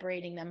by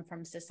separating them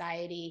from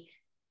society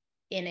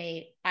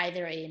in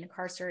either an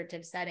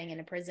incarcerative setting in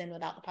a prison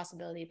without the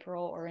possibility of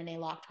parole, or in a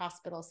locked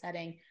hospital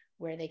setting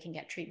where they can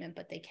get treatment,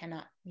 but they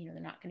cannot, they're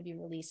not going to be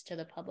released to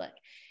the public.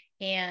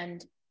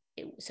 And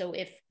so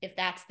if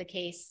that's the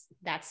case,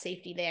 that's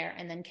safety there.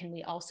 And then can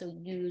we also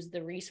use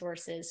the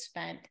resources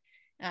spent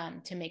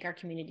to make our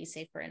community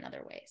safer in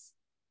other ways?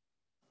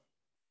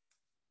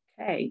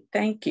 Okay,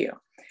 thank you.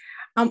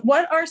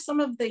 What are some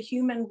of the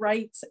human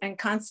rights and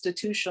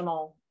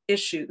constitutional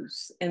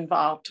issues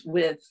involved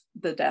with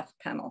the death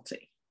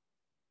penalty?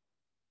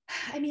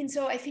 I mean,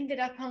 so I think the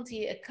death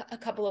penalty a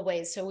couple of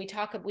ways. So we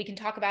can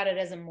talk about it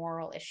as a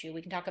moral issue.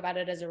 We can talk about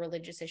it as a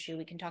religious issue.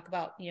 We can talk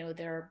about,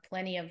 there are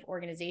plenty of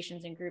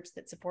organizations and groups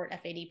that support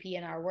FADP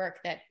in our work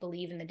that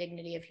believe in the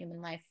dignity of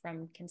human life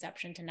from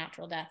conception to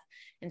natural death.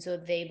 And so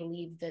they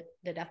believe that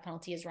the death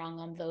penalty is wrong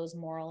on those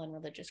moral and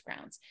religious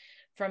grounds.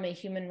 From a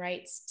human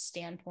rights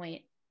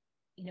standpoint,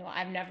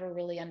 I've never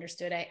really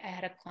understood. I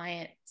had a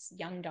client's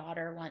young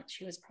daughter once.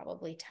 She was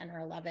probably 10 or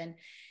 11.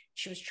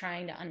 She was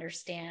trying to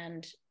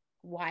understand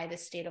why the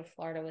state of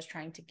Florida was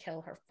trying to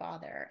kill her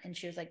father. And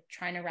she was like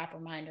trying to wrap her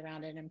mind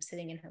around it. I'm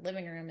sitting in her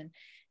living room and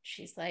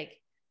she's like,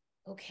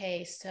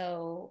 okay,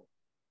 so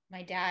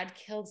my dad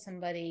killed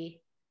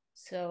somebody,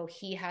 so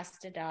he has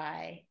to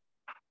die.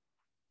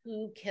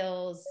 Who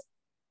kills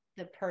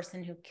the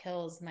person who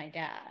kills my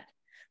dad?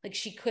 Like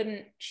she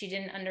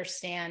didn't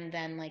understand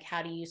then, like,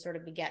 how do you sort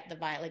of beget the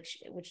violence,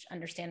 which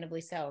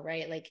understandably so,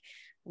 right? Like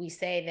we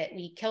say that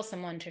we kill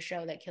someone to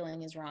show that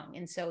killing is wrong.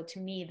 And so to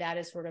me, that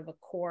is sort of a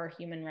core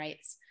human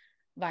rights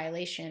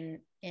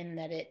violation, in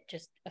that it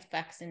just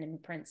affects and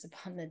imprints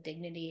upon the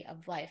dignity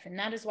of life. And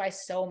that is why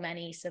so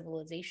many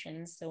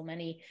civilizations, so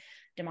many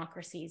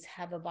democracies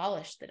have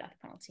abolished the death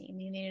penalty. I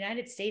mean, the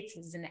United States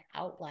is an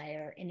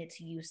outlier in its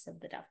use of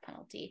the death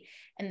penalty.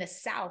 And the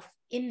South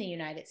in the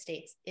United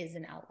States is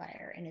an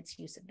outlier in its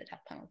use of the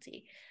death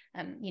penalty.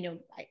 I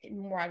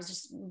was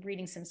just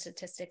reading some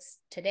statistics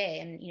today,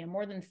 and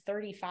more than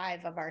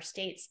 35 of our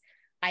states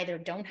either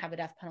don't have a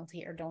death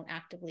penalty or don't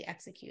actively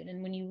execute.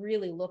 And when you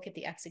really look at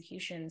the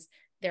executions,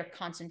 they're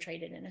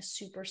concentrated in a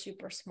super,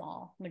 super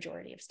small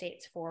majority of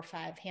states, 4 or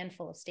 5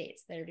 handful of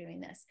states that are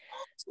doing this.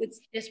 So it's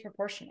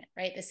disproportionate,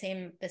 right? The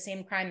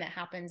same crime that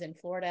happens in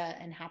Florida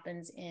and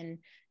happens in,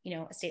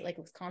 a state like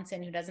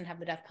Wisconsin, who doesn't have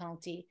the death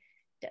penalty,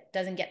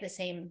 doesn't get the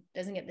same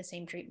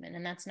treatment.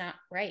 And that's not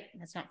right.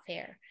 That's not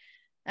fair.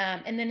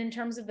 And then in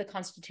terms of the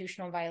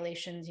constitutional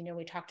violations,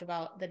 we talked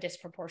about the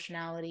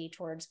disproportionality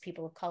towards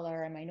people of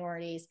color and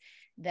minorities,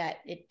 that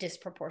it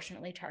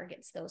disproportionately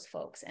targets those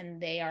folks,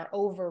 and they are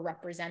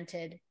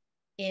overrepresented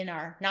in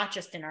not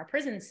just in our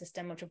prison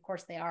system, which of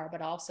course they are,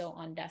 but also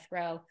on death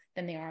row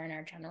than they are in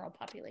our general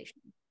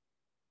population.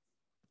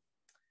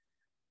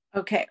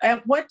 Okay,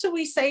 what do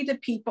we say to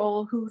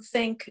people who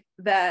think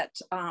that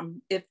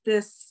if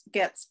this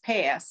gets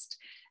passed,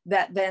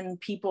 that then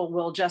people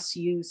will just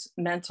use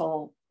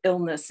mental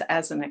illness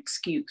as an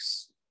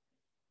excuse?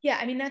 Yeah,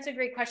 I mean, that's a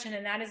great question.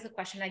 And that is the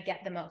question I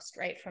get the most,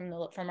 right, from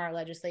our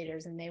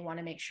legislators. And they want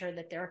to make sure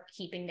that they're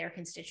keeping their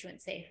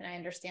constituents safe. And I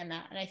understand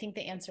that. And I think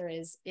the answer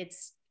is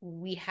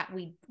we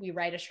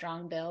write a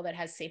strong bill that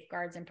has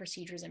safeguards and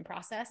procedures and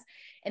process.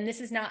 And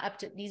this is not up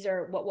to,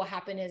 what will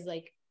happen is,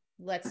 like,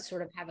 let's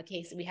sort of have a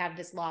case. We have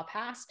this law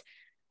passed.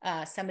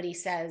 Somebody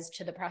says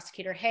to the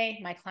prosecutor, hey,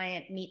 my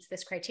client meets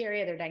this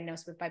criteria. They're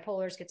diagnosed with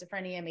bipolar,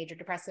 schizophrenia, major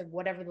depressive,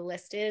 whatever the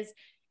list is.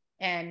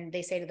 And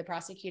they say to the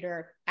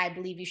prosecutor, I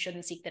believe you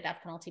shouldn't seek the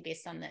death penalty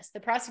based on this. The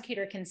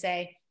prosecutor can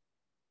say,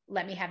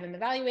 let me have him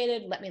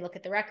evaluated. Let me look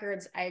at the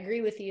records. I agree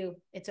with you.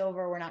 It's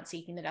over. We're not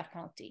seeking the death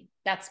penalty.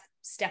 That's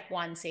step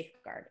one,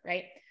 safeguard,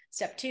 right?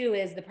 Step two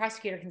is the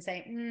prosecutor can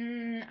say,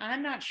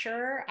 I'm not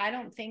sure. I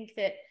don't think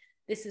that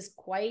this is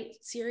quite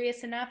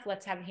serious enough.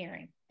 Let's have a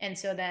hearing. And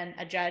so then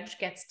a judge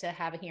gets to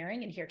have a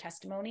hearing and hear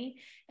testimony.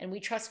 And we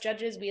trust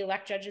judges. We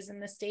elect judges in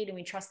this state, and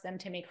we trust them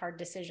to make hard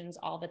decisions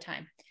all the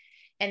time.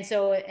 And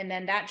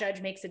then that judge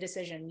makes a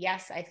decision.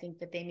 Yes, I think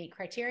that they meet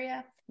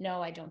criteria.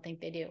 No, I don't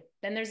think they do.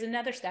 Then there's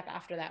another step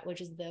after that,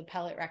 which is the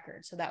appellate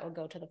record. So that would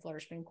go to the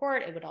Florida Supreme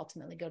Court. It would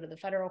ultimately go to the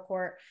federal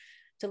court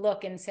to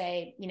look and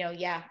say,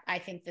 yeah, I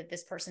think that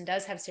this person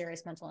does have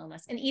serious mental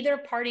illness. And either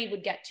party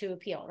would get to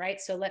appeal, right?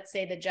 So let's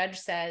say the judge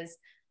says,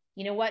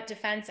 you know what,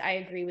 defense, I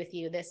agree with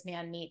you. This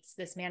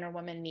man or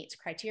woman meets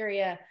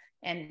criteria.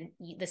 And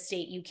the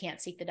state, you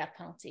can't seek the death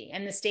penalty.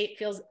 And the state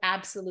feels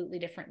absolutely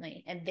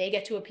differently. And they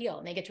get to appeal.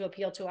 And they get to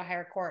appeal to a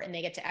higher court. And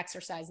they get to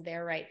exercise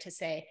their right to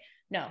say,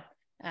 no,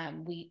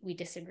 we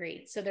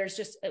disagree. So there's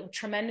just a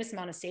tremendous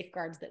amount of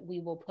safeguards that we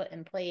will put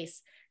in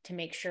place to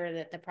make sure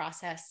that the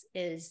process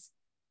is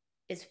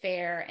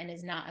fair and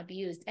is not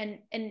abused. And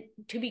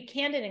to be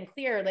candid and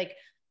clear, like,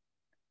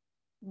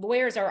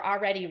 lawyers are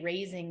already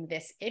raising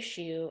this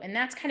issue, and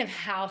that's kind of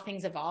how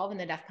things evolve in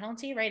the death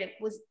penalty, right? It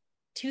was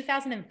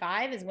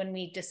 2005 is when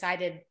we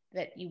decided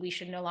that we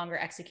should no longer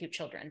execute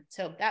children.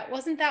 So that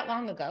wasn't that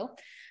long ago.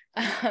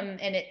 And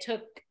it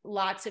took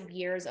lots of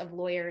years of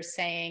lawyers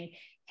saying,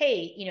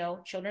 hey,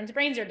 children's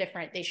brains are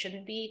different. They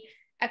shouldn't be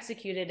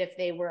executed if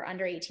they were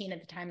under 18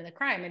 at the time of the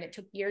crime. And it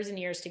took years and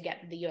years to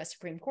get to the US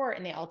Supreme Court.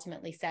 And they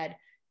ultimately said,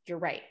 you're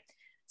right.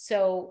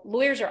 So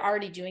lawyers are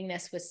already doing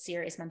this with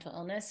serious mental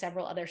illness.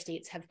 Several other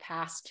states have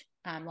passed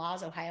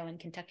laws, Ohio and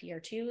Kentucky are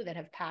two, that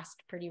have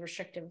passed pretty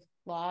restrictive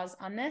laws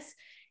on this.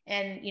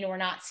 And, we're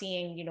not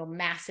seeing,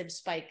 massive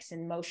spikes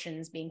in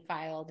motions being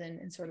filed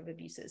and sort of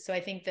abuses. So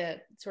I think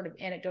the sort of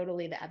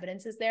anecdotally, the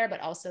evidence is there, but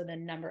also the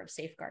number of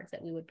safeguards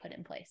that we would put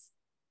in place.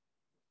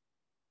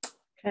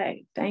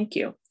 Okay, thank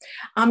you.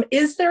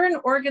 Is there an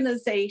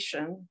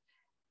organization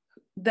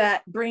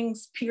that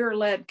brings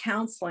peer-led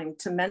counseling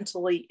to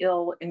mentally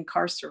ill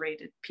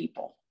incarcerated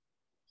people?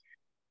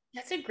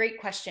 That's a great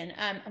question.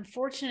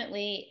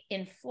 Unfortunately,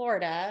 in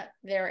Florida,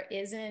 there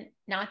isn't,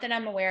 not that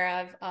I'm aware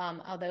of,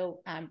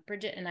 although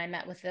Bridget and I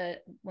met with a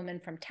woman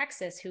from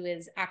Texas who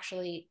is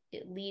actually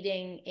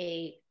leading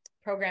a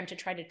program to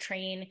try to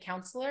train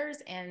counselors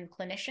and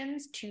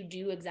clinicians to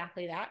do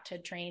exactly that, to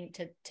train,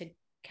 to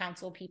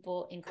counsel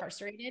people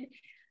incarcerated.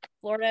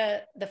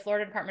 The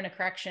Florida Department of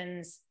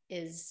Corrections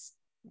is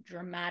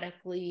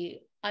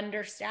dramatically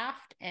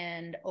understaffed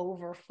and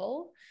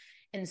overfull.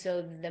 And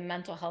so the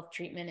mental health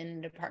treatment in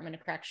the Department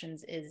of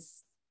Corrections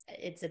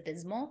it's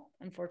abysmal,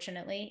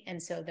 unfortunately.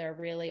 And so there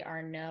really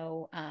are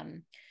no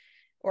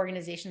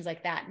organizations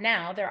like that.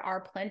 Now, there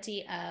are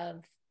plenty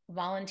of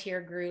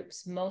volunteer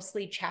groups,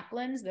 mostly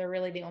chaplains. They're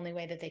really the only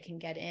way that they can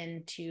get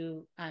in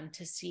to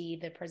see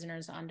the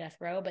prisoners on death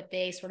row, but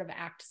they sort of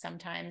act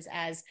sometimes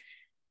as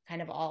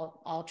kind of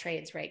all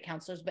trades, right?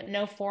 Counselors, but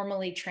no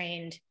formally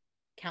trained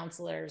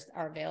counselors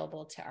are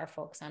available to our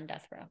folks on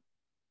death row.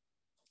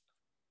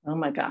 Oh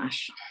my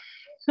gosh.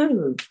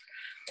 So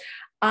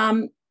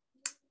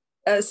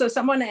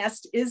someone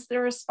asked, is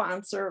there a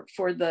sponsor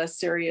for the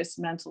serious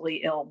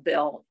mentally ill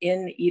bill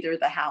in either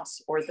the House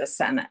or the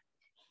Senate?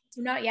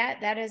 So not yet.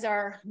 That is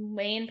our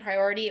main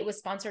priority. It was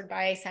sponsored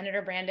by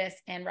Senator Brandis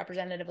and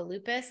Representative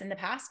Alupis in the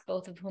past,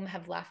 both of whom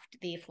have left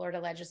the Florida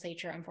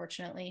legislature,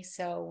 unfortunately.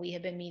 So we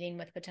have been meeting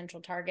with potential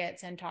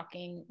targets and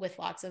talking with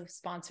lots of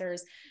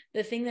sponsors.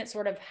 The thing that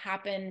sort of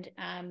happened,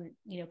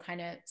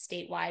 kind of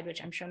statewide,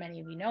 which I'm sure many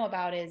of you know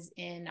about, is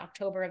in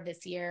October of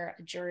this year,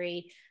 a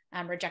jury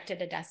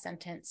rejected a death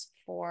sentence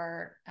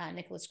for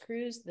Nicholas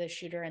Cruz, the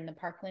shooter in the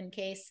Parkland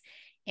case.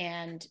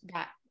 And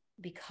that,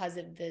 because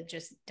of the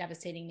just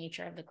devastating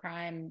nature of the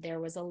crime, there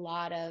was a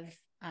lot of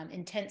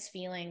intense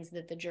feelings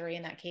that the jury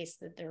in that case,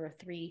 that there were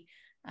three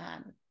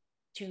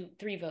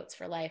votes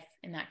for life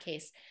in that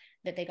case,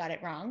 that they got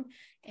it wrong.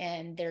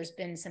 And there's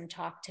been some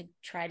talk to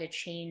try to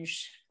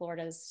change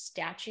Florida's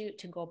statute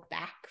to go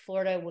back.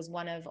 Florida was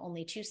one of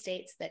only 2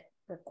 states that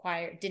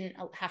didn't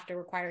have to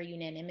require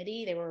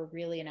unanimity. They were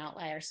really an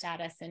outlier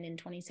status. And in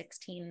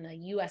 2016, the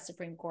US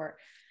Supreme Court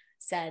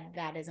said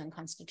that is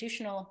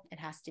unconstitutional. It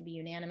has to be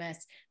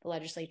unanimous. The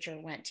legislature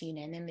went to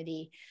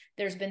unanimity.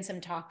 There's been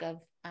some talk of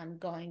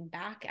going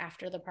back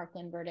after the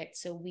Parkland verdict.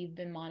 So we've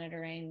been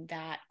monitoring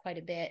that quite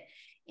a bit.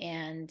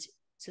 And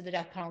so the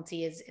death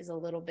penalty is a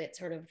little bit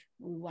sort of,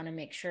 we want to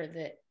make sure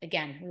that,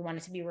 again, we want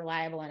it to be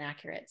reliable and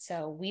accurate.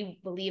 So we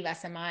believe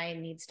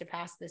SMI needs to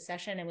pass this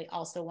session. And we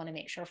also want to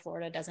make sure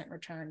Florida doesn't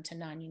return to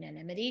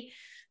non-unanimity.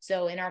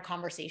 So in our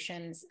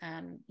conversations,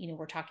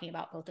 we're talking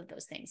about both of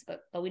those things,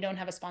 but we don't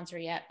have a sponsor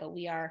yet, but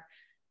we are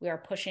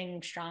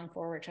pushing strong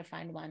forward to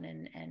find one.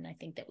 And I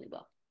think that we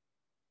will.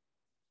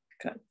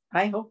 Good.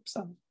 I hope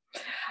so.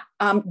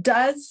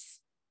 Does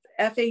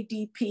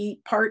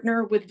FADP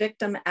partner with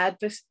victim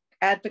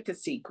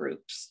advocacy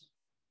groups?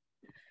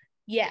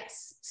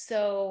 Yes.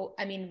 So,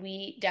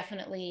 we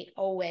definitely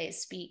always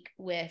speak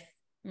with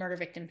murder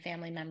victim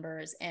family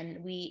members,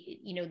 and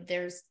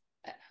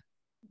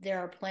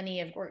there are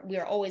plenty of, we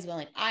are always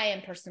willing. I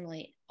am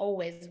personally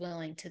always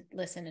willing to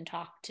listen and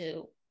talk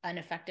to an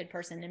affected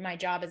person. In my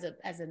job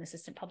as an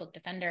assistant public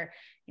defender,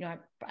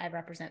 I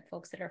represent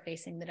folks that are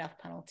facing the death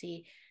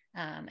penalty.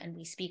 And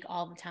we speak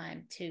all the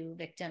time to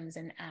victims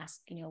and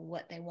ask,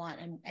 what they want,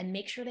 and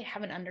make sure they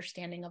have an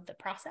understanding of the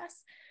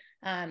process,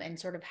 and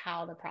sort of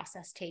how the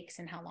process takes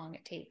and how long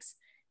it takes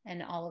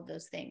and all of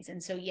those things.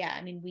 And so, yeah,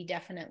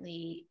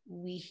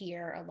 we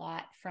hear a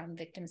lot from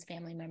victims'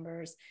 family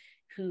members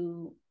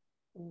who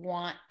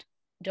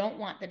don't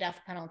want the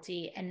death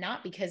penalty, and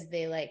not because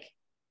they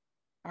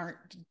aren't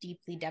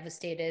deeply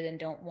devastated and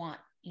don't want,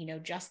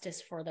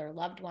 justice for their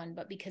loved one,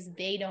 but because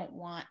they don't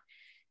want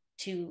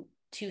two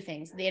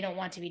things. They don't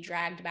want to be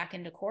dragged back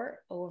into court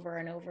over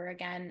and over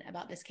again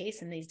about this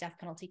case. And these death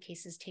penalty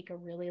cases take a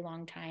really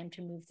long time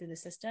to move through the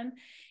system.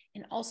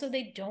 And also,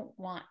 they don't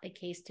want the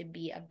case to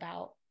be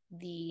about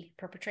the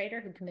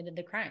perpetrator who committed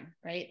the crime,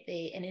 right?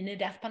 And in a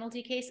death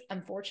penalty case,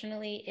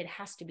 unfortunately, it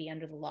has to be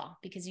under the law,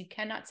 because you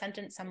cannot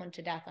sentence someone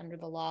to death under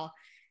the law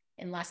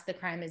unless the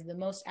crime is the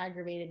most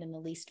aggravated and the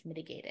least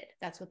mitigated.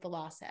 That's what the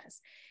law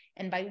says.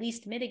 And by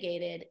least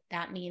mitigated,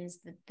 that means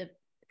that the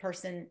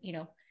person,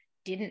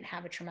 didn't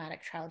have a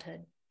traumatic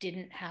childhood,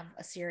 didn't have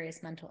a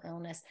serious mental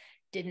illness,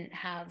 didn't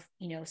have,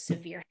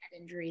 severe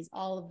head injuries,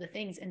 all of the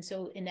things. And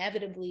so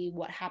inevitably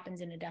what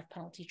happens in a death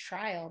penalty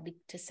trial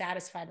to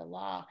satisfy the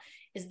law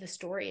is the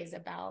story is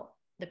about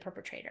the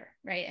perpetrator,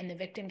 right? And the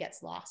victim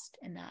gets lost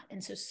in that.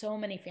 And so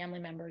many family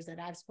members that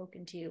I've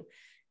spoken to,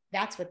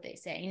 that's what they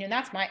say.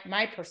 That's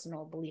my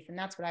personal belief. And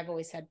that's what I've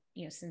always said,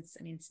 since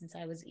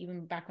I was,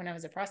 even back when I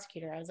was a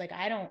prosecutor, I was like,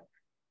 I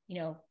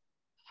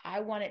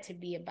want it to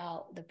be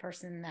about the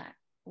person that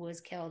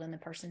was killed and the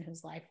person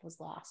whose life was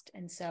lost.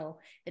 And so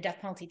the death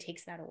penalty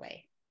takes that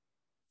away.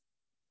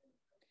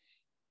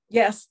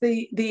 Yes,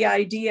 the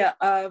idea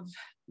of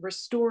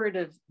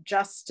restorative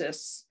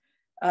justice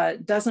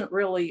doesn't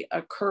really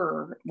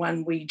occur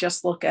when we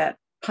just look at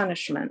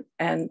punishment,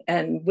 and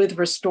with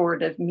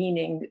restorative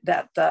meaning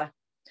that the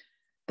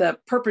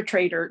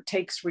perpetrator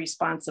takes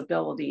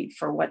responsibility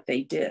for what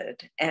they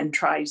did and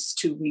tries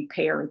to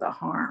repair the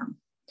harm.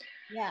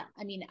 Yeah,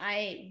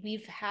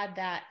 I've had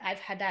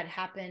that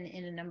happen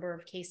in a number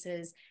of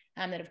cases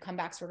that have come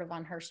back sort of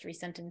on Hearst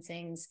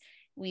resentencings.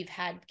 We've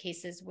had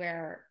cases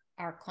where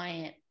our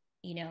client,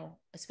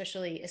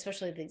 especially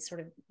the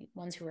sort of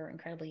ones who are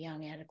incredibly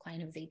young. I had a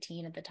client who was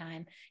 18 at the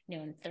time,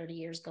 and 30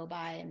 years go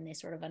by and they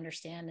sort of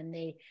understand and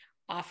they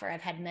offer.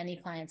 I've had many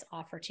clients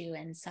offer to,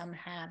 and some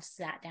have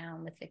sat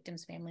down with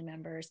victims' family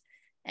members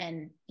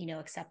and,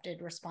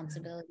 accepted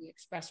responsibility,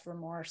 expressed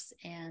remorse,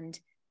 and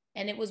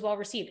it was well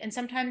received. And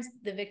sometimes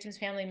the victims'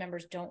 family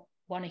members don't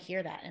want to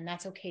hear that, and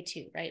that's okay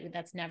too, right? But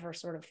that's never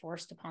sort of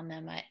forced upon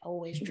them. I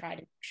always try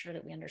to make sure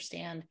that we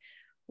understand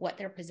what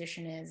their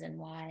position is and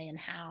why and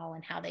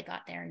how they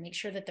got there, and make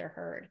sure that they're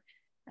heard.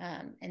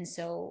 And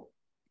so,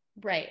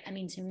 right.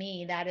 To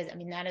me,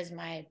 that is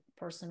my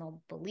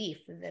personal belief,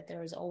 that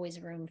there is always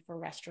room for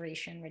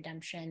restoration,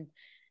 redemption,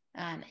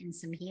 and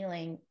some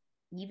healing,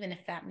 even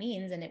if that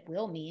means, and it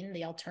will mean,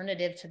 the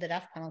alternative to the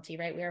death penalty,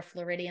 right? We are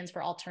Floridians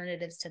for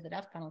alternatives to the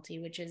death penalty,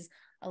 which is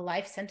a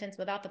life sentence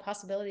without the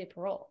possibility of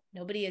parole.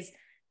 Nobody is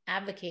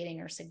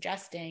advocating or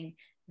suggesting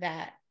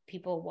that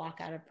people walk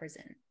out of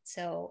prison.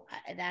 So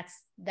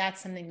that's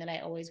something that I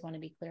always want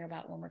to be clear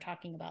about when we're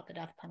talking about the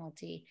death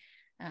penalty.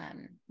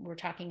 We're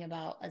talking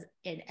about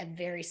a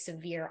very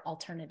severe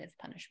alternative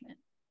punishment.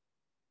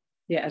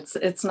 Yeah,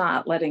 it's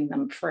not letting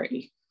them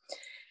free.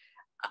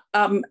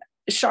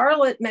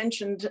 Charlotte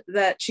mentioned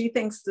that she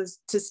thinks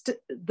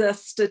the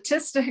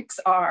statistics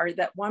are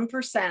that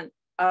 1%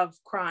 of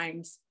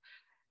crimes,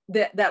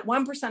 that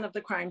 1% of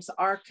the crimes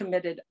are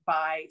committed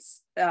by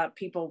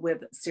people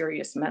with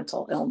serious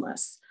mental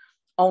illness.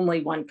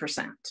 Only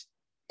 1%.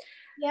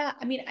 Yeah,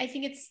 I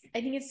think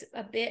it's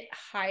a bit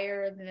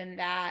higher than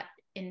that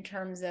in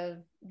terms of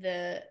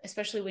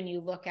especially when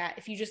you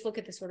if you just look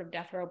at the sort of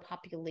death row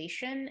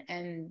population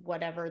and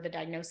whatever the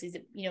diagnoses,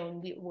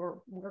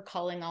 we're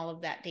calling all of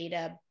that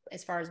data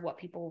as far as what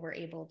people were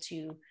able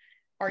to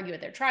argue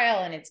at their trial.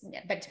 And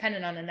but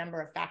dependent on a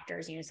number of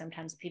factors.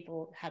 Sometimes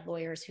people had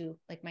lawyers who,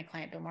 like my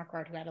client, Bill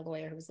Marquardt, who had a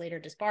lawyer who was later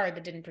disbarred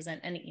that didn't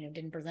present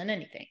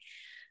anything.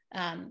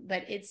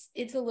 But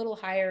it's a little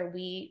higher.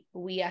 We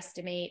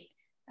estimate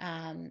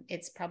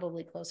it's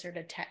probably closer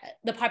to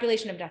the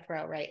population of death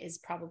row, right, is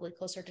probably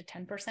closer to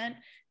 10%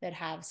 that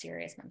have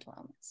serious mental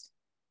illness.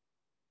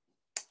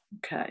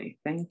 Okay,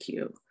 thank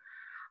you.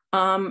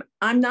 I'm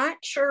not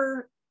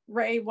sure,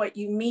 Ray, what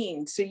you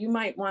mean, so you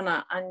might want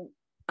to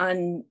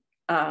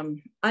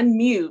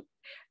unmute.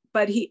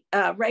 But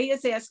Ray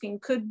is asking,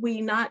 could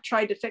we not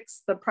try to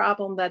fix the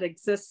problem that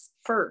exists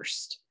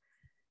first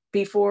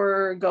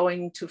before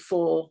going to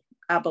full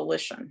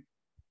abolition?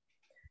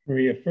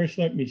 Maria, first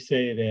let me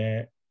say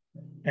that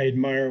I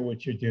admire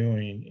what you're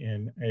doing,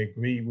 and I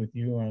agree with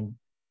you on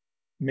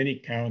many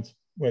counts,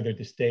 whether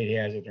the state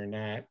has it or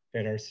not,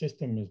 that our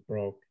system is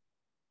broke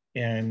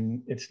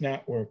and it's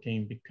not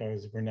working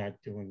because we're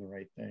not doing the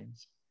right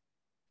things.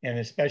 And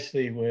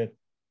especially with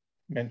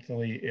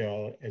mentally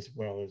ill as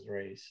well as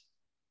race.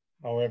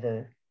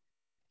 However,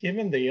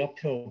 given the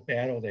uphill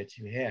battle that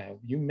you have,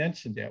 you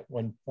mentioned at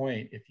one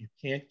point, if you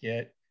can't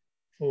get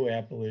full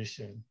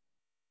abolition,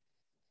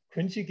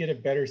 couldn't you get a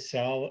better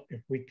sell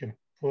if we can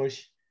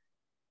push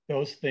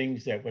those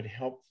things that would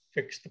help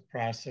fix the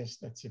process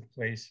that's in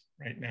place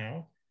right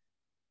now,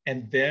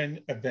 and then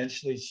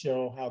eventually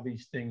show how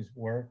these things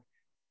work,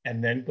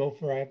 and then go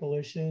for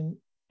abolition?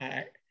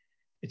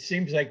 It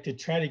seems like to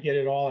try to get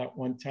it all at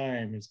one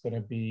time is going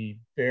to be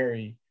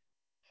very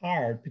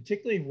hard,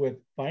 particularly with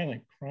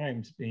violent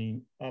crimes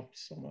being up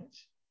so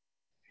much.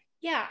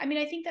 Yeah, I mean,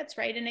 I think that's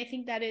right. And I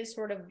think that is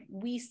sort of,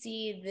 we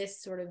see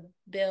this sort of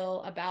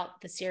bill about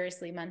the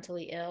seriously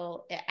mentally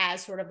ill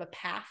as sort of a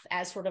path,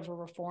 as sort of a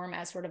reform,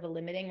 as sort of a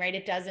limiting, right?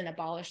 It doesn't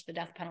abolish the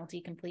death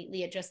penalty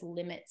completely. It just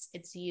limits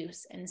its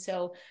use. And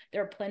so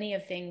there are plenty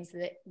of things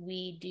that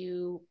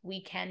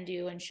we can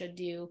do and should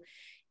do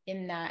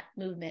in that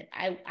movement.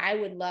 I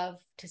would love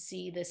to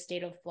see the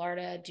state of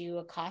Florida do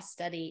a cost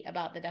study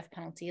about the death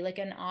penalty, like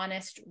an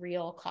honest,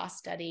 real cost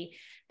study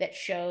that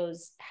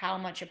shows how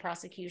much a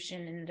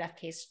prosecution in a death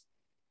case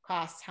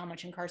costs, how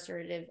much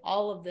incarcerative,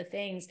 all of the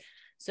things,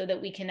 so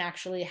that we can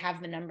actually have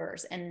the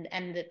numbers, and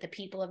that the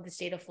people of the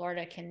state of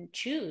Florida can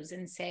choose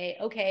and say,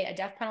 okay, a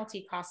death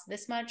penalty costs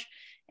this much,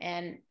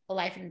 and a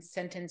life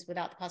sentence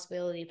without the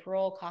possibility of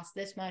parole costs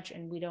this much,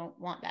 and we don't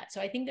want that.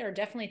 So I think there are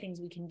definitely things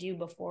we can do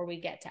before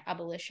we get to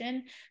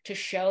abolition to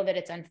show that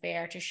it's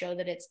unfair, to show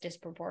that it's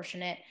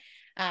disproportionate.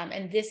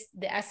 And the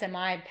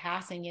SMI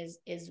passing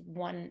is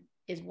one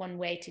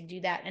way to do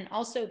that, and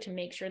also to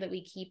make sure that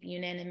we keep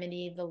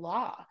unanimity of the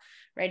law,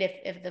 right?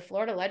 If the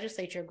Florida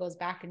legislature goes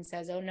back and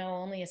says, oh no,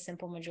 only a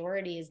simple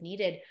majority is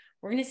needed,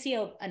 we're going to see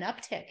an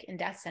uptick in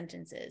death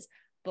sentences.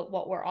 But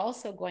what we're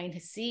also going to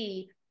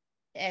see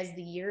as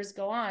the years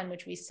go on,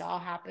 which we saw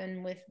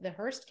happen with the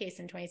Hearst case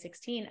in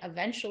 2016,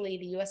 eventually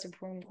the U.S.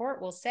 Supreme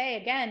Court will say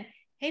again,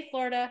 hey,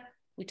 Florida,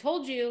 we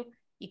told you,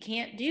 you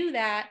can't do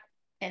that.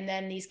 And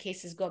then these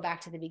cases go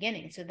back to the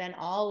beginning. So then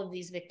all of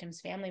these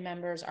victims' family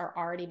members are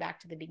already back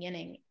to the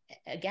beginning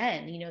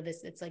again. You know,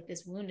 it's like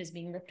this wound is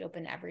being ripped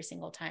open every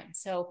single time.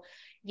 So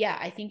yeah,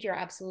 I think you're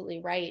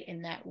absolutely right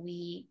in that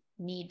we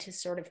need to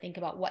sort of think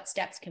about what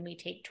steps can we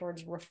take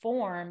towards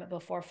reform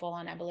before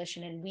full-on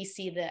abolition. And we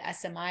see the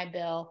SMI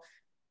bill,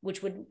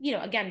 which would, you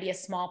know, again, be a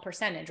small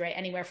percentage, right?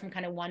 Anywhere from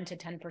kind of 1% to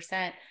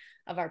 10%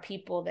 of our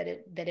people that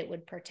it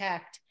would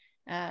protect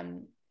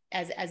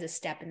as a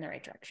step in the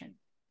right direction.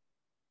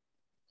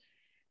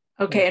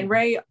 Okay, and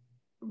Ray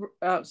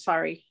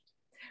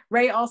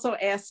also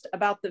asked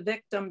about the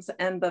victims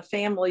and the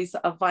families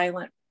of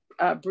violent,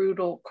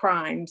 brutal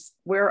crimes.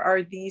 Where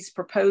are these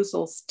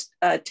proposals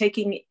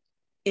taking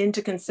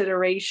into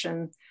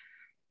consideration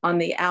on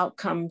the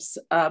outcomes,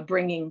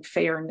 bringing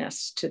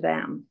fairness to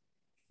them?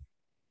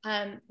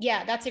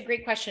 Yeah, that's a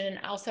great question.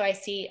 And also I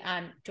see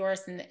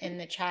Doris in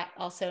the chat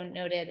also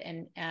noted,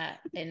 and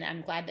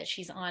I'm glad that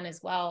she's on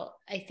as well.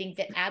 I think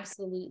that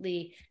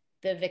absolutely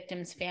the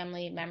victims'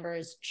 family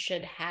members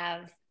should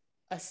have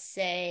a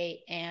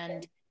say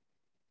and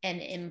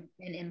an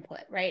input,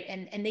 right?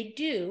 And they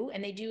do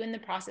in the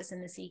process in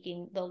the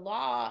seeking. The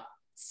law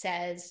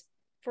says,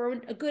 for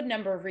a good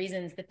number of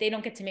reasons, that they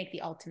don't get to make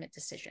the ultimate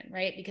decision,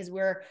 right? Because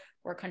we're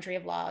a country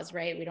of laws,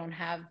 right?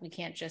 We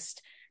can't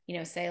just, you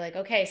know, say like,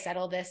 okay,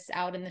 settle this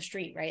out in the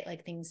street, right?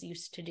 Like things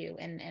used to do.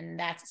 And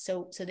that's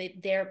so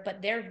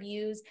but their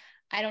views,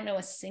 I don't know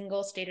a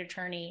single state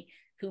attorney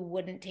who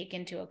wouldn't take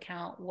into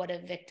account what a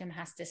victim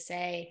has to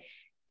say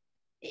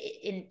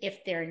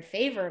if they're in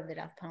favor of the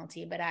death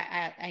penalty. But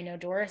I know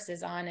Doris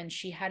is on, and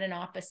she had an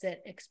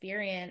opposite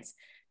experience.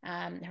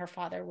 Her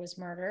father was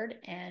murdered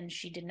and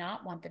she did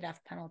not want the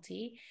death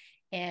penalty.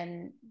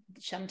 And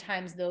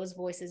sometimes those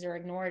voices are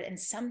ignored. And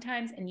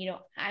sometimes, and you know,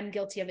 I'm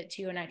guilty of it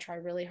too. And I try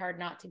really hard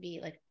not to be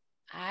like,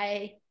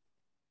 I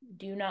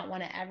do not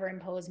want to ever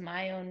impose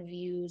my own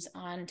views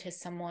onto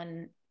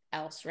someone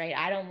else, right?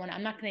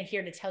 I'm not going to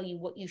here to tell you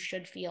what you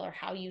should feel or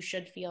how you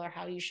should feel or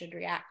how you should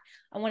react.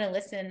 I want to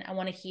listen. I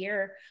want to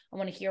hear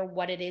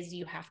what it is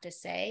you have to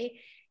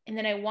say. And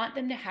then I want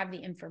them to have the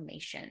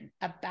information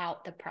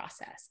about the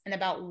process and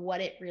about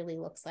what it really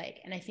looks like.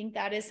 And I think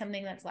that is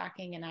something that's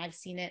lacking. And I've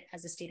seen it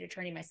as a state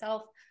attorney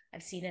myself.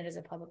 I've seen it as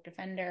a public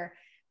defender,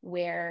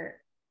 where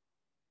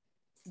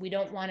we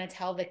don't want to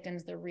tell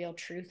victims the real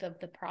truth of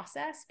the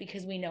process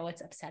because we know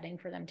it's upsetting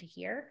for them to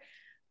hear,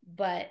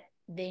 but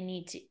they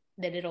need to,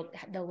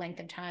 the length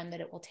of time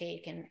that it will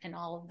take and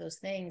all of those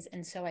things.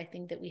 And so I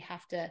think that we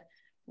have to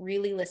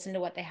really listen to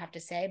what they have to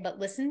say, but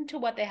listen to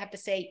what they have to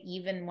say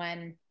even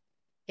when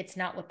it's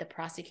not what the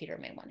prosecutor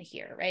may want to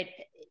hear, right?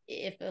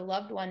 If a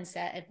loved one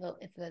said,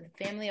 if the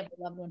family of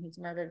a loved one who's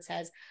murdered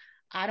says,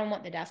 I don't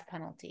want the death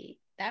penalty,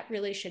 that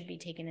really should be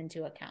taken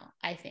into account,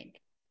 I think.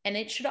 And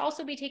it should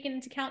also be taken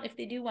into account if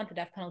they do want the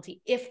death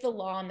penalty, if the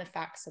law and the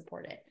facts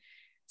support it.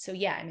 So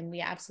yeah, I mean, we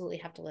absolutely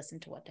have to listen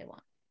to what they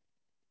want.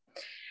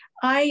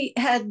 I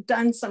had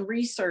done some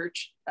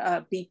research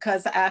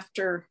because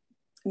after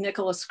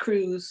Nicholas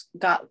Cruz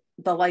got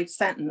the life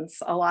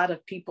sentence, a lot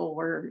of people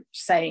were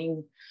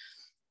saying,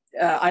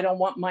 I don't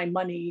want my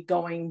money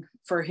going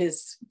for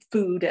his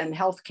food and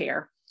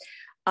healthcare,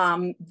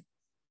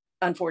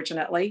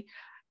 unfortunately.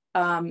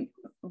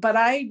 But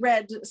I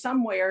read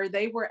somewhere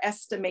they were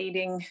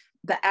estimating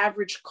the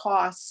average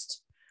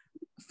cost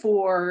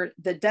for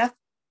the death,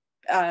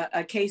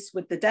 a case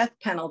with the death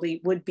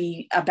penalty would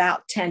be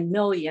about 10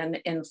 million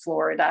in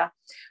Florida,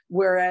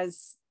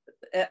 whereas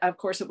of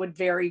course it would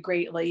vary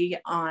greatly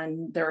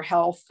on their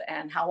health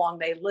and how long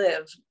they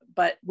live,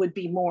 but would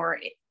be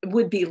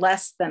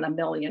less than $1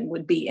 million,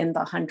 would be in the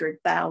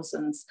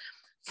 100,000s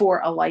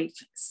for a life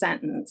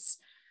sentence.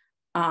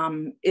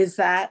 Is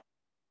that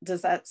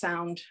Does that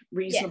sound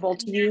reasonable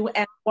to you?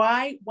 And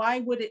why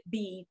would it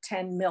be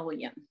 10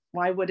 million?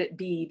 Why would it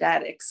be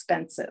that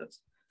expensive?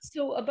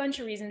 So a bunch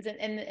of reasons,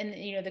 and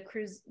you know,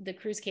 the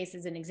cruise case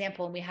is an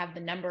example, and we have the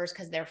numbers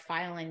because they're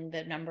filing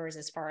the numbers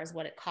as far as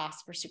what it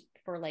costs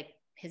for like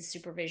his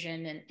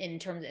supervision and in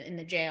terms of in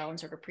the jail and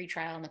sort of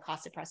pretrial and the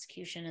cost of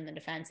prosecution and the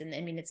defense. And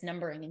I mean, it's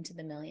numbering into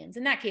the millions.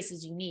 And that case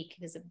is unique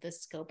because of the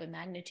scope and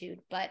magnitude.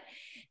 But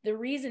the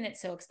reason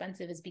it's so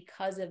expensive is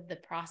because of the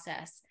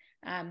process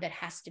that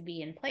has to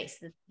be in place.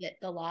 That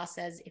the law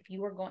says if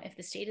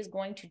the state is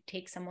going to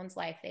take someone's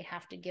life, they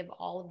have to give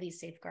all of these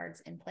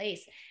safeguards in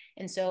place.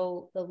 And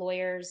so the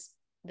lawyers,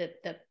 the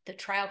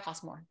trial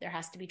costs more. There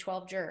has to be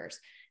 12 jurors.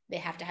 They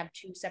have to have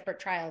 2 separate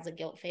trials, a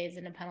guilt phase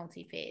and a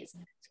penalty phase.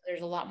 So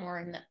there's a lot more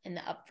in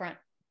the upfront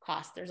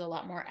cost. There's a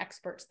lot more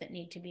experts that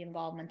need to be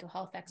involved, mental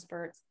health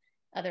experts,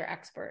 other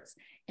experts.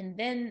 And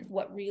then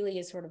what really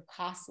is sort of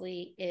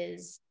costly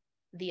is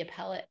the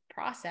appellate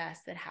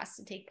process that has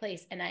to take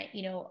place. And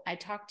I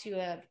talked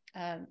to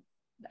a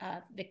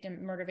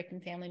murder victim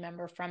family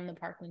member from the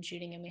Parkland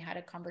shooting, and we had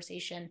a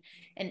conversation,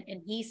 and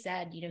he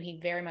said, you know, he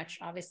very much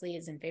obviously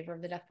is in favor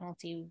of the death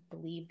penalty,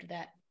 believed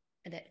that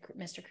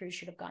Mr. Cruz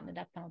should have gotten the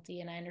death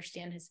penalty. And I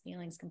understand his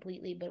feelings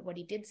completely. But what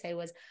he did say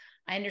was,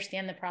 I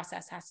understand the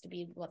process has to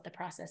be what the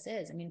process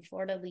is. I mean,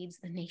 Florida leads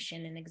the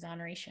nation in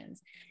exonerations.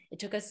 It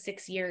took us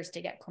 6 years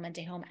to get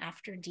Clemente home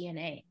after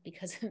DNA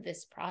because of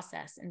this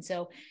process. And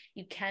so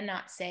you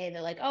cannot say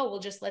that like, oh, well,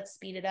 just let's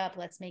speed it up.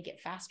 Let's make it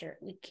faster.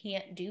 We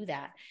can't do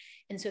that.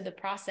 And so the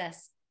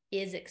process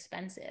is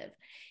expensive.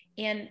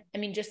 And I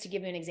mean, just to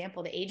give you an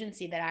example, the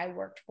agency that I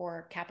worked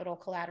for, Capital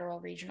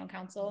Collateral Regional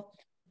Counsel,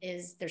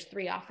 there's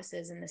 3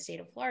 offices in the state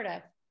of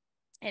Florida,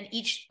 and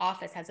each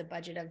office has a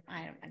budget of,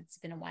 it's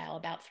been a while,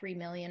 about 3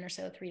 million or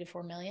so, 3 to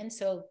 4 million.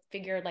 So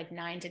figure like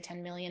 9 to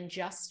 10 million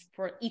just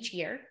for each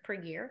year per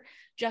year,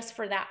 just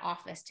for that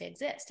office to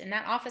exist. And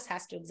that office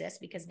has to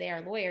exist because they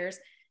are lawyers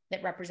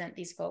that represent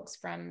these folks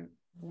from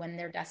when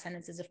their death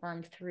sentence is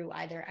affirmed through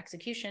either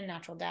execution,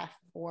 natural death,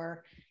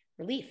 or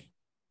relief.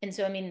 And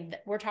so, I mean,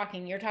 you're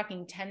talking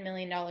 $10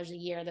 million a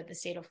year that the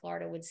state of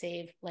Florida would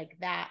save like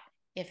that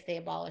if they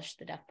abolish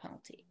the death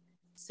penalty.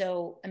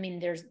 So, I mean,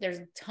 there's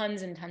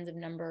tons and tons of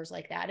numbers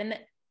like that. And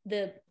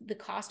the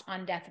cost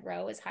on death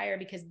row is higher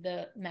because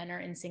the men are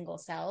in single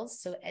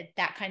cells. So at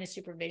that kind of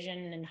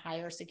supervision and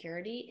higher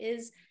security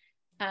is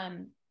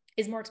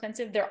more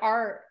expensive. There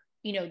are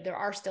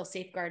still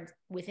safeguards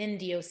within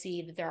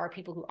DOC that there are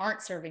people who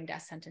aren't serving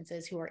death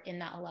sentences who are in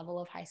that level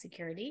of high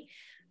security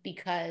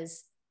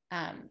because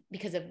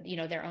of, you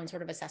know, their own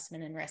sort of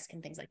assessment and risk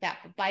and things like that.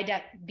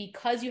 But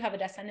because you have a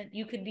death sentence,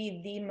 you could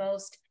be the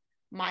most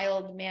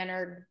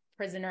mild-mannered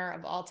prisoner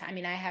of all time. I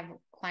mean, I have a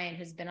client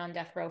who's been on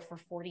death row for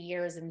 40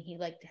 years and he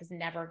has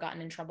never gotten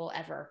in trouble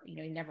ever.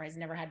 You know, has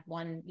never had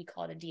one, we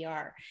call it a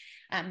DR,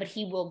 but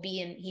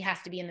he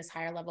has to be in this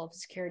higher level of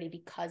security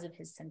because of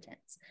his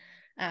sentence.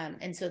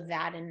 And so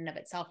that in and of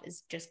itself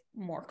is just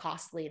more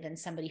costly than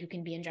somebody who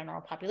can be in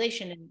general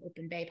population and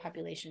open bay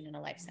population in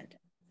a life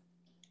sentence.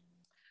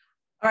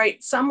 All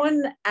right,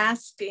 someone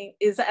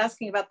is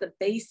asking about the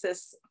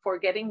basis for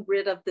getting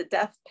rid of the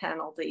death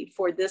penalty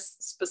for this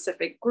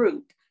specific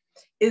group.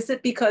 Is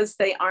it because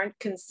they aren't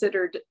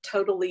considered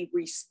totally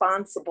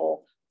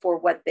responsible for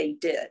what they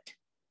did?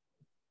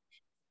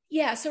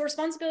 Yeah, so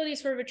responsibility is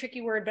sort of a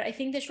tricky word, but I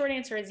think the short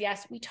answer is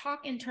yes. We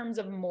talk in terms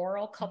of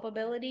moral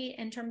culpability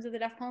in terms of the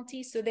death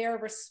penalty. So they are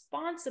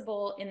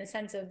responsible in the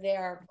sense of they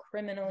are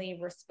criminally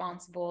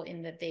responsible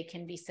in that they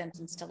can be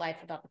sentenced to life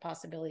without the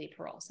possibility of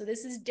parole. So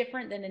this is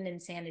different than an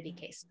insanity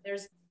case.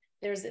 There's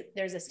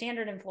a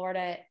standard in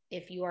Florida.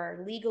 If you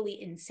are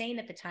legally insane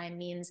at the time,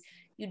 means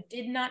you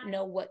did not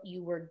know what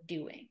you were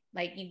doing.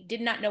 Like you did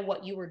not know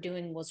what you were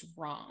doing was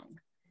wrong.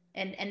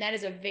 And that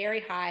is a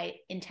very high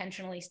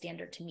intentionally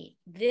standard to meet.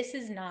 This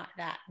is not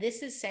that.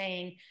 This is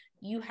saying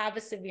you have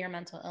a severe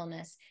mental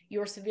illness.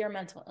 Your severe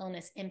mental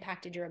illness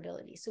impacted your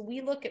ability. So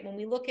when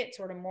we look at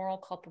sort of moral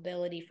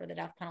culpability for the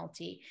death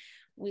penalty,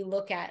 we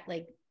look at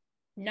like,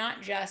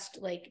 not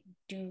just like,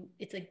 do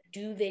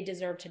they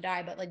deserve to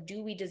die, but like,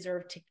 do we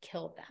deserve to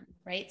kill them?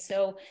 Right.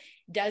 So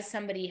did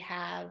somebody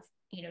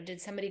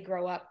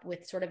grow up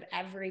with sort of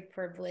every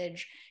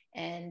privilege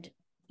and,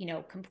 you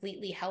know,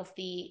 completely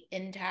healthy,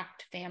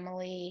 intact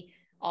family,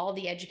 all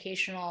the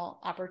educational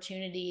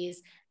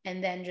opportunities,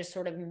 and then just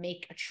sort of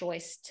make a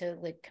choice to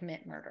like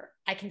commit murder?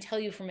 I can tell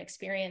you from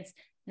experience,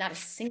 not a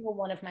single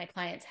one of my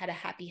clients had a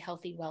happy,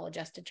 healthy,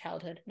 well-adjusted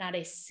childhood, not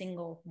a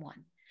single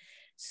one.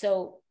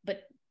 So,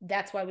 but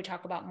that's why we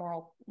talk about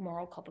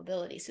moral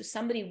culpability. So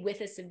somebody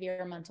with a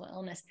severe mental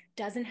illness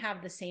doesn't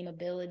have the same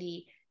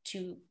ability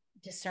to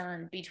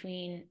discern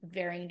between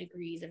varying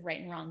degrees of right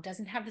and wrong,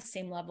 doesn't have the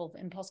same level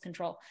of impulse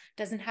control,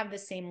 doesn't have the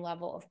same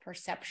level of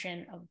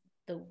perception of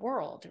the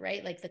world,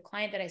 right? Like the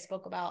client that I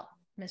spoke about,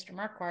 Mr.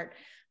 Marquardt,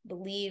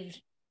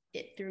 believed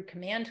it through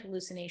command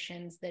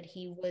hallucinations that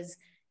he was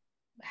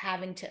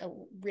having to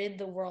rid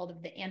the world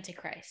of the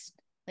Antichrist.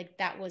 Like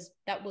that was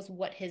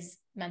what his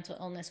mental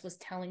illness was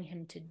telling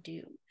him to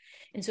do.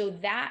 And so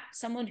that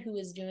someone who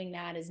is doing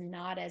that is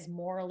not as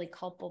morally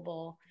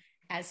culpable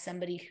as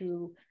somebody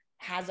who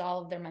has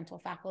all of their mental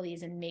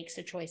faculties and makes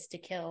a choice to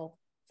kill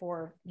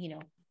for, you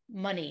know,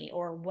 money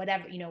or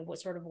whatever, you know,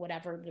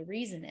 whatever the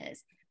reason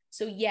is.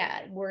 So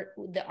yeah,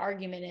 the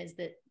argument is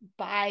that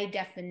by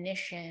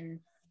definition,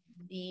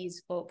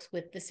 these folks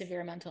with the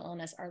severe mental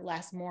illness are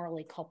less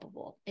morally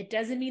culpable. It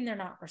doesn't mean they're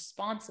not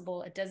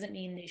responsible. It doesn't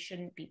mean they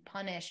shouldn't be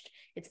punished.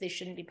 It's they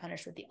shouldn't be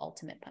punished with the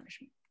ultimate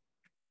punishment.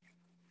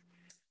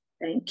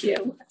 Thank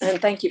you. And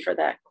thank you for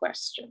that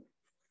question.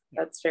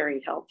 That's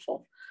very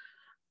helpful.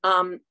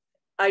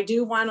 I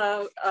do want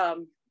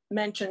to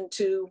mention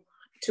to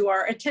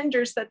our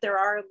attenders that there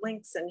are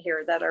links in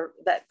here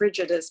that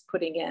Bridget is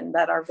putting in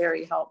that are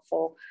very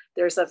helpful.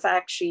 There's a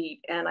fact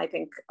sheet, and I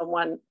think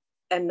one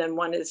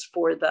is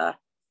for the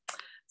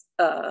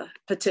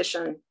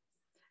petition.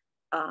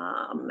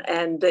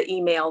 And the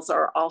emails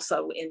are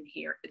also in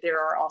here. There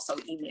are also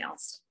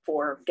emails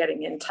for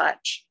getting in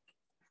touch.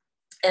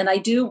 And I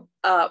do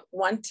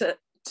want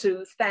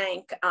to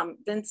thank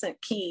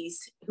Vincent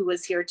Keys, who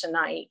is here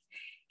tonight.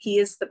 He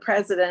is the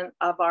president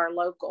of our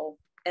local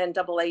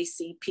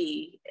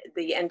NAACP,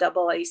 the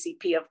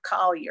NAACP of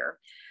Collier.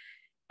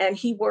 And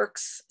he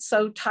works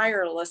so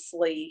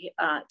tirelessly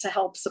to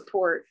help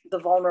support the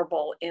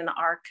vulnerable in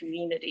our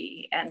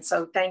community. And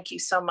so thank you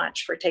so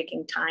much for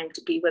taking time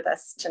to be with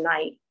us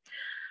tonight.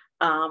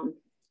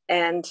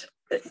 And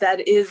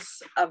that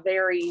is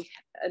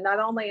not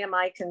only am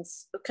I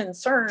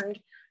concerned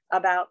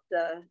about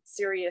the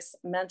serious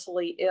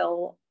mentally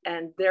ill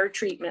and their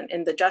treatment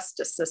in the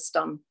justice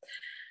system,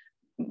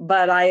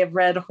 but I have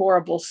read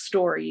horrible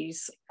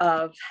stories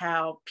of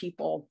how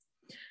people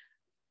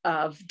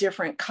of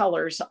different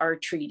colors are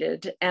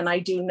treated. And I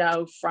do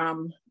know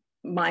from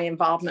my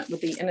involvement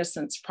with the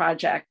Innocence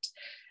Project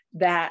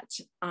that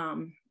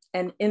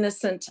an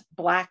innocent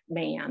Black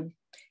man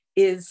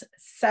is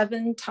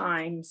 7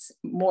 times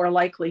more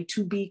likely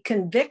to be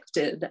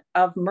convicted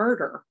of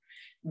murder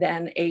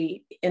than an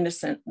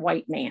innocent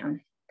white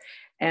man.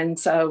 And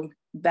so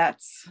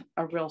that's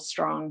a real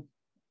strong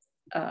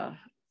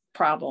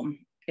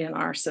problem in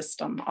our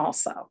system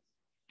also.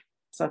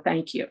 So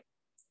thank you.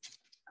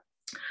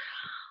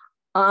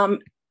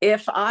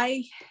 If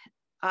I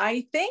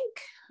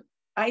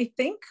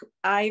think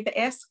I've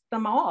asked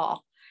them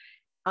all.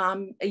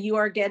 You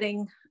are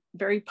getting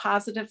very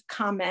positive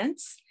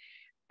comments,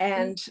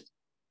 and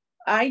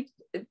I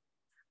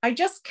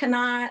just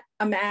cannot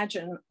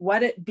imagine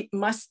what it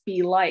must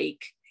be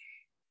like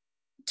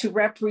to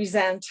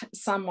represent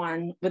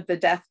someone with the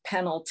death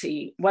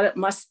penalty, what it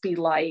must be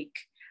like.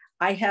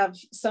 I have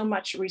so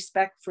much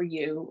respect for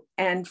you,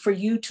 and for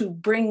you to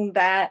bring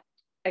that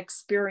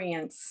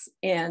experience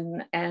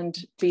in and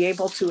be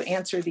able to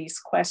answer these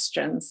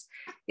questions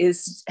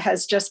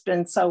has just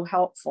been so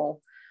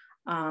helpful.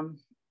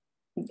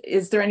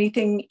 Is there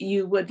anything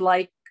you would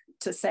like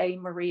to say,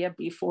 Maria,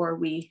 before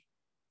we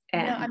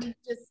end? No, I'm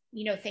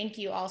just, thank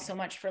you all so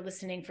much for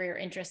listening, for your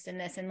interest in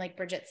this. And like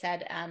Bridget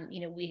said,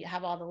 we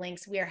have all the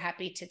links. We are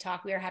happy to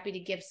talk. We are happy to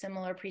give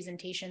similar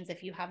presentations.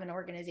 If you have an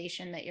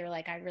organization that you're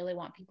like, I really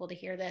want people to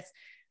hear this,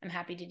 I'm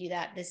happy to do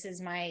that. This is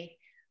my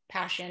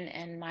passion,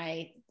 and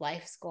my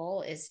life's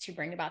goal is to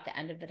bring about the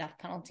end of the death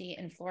penalty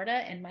in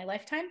Florida in my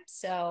lifetime.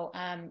 So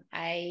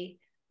I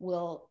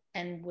will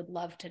and would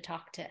love to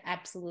talk to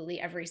absolutely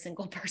every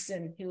single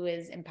person who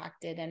is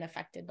impacted and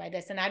affected by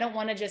this. And I don't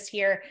want to just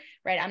hear,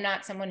 right? I'm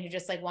not someone who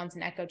just like wants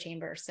an echo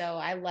chamber. So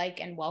I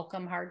like and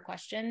welcome hard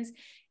questions,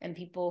 and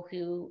people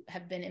who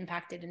have been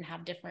impacted and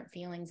have different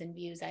feelings and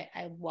views.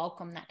 I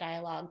welcome that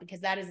dialogue,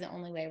 because that is the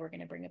only way we're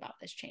going to bring about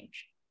this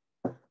change.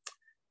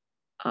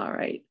 All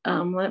right,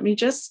 let me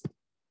just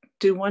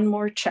do one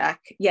more check.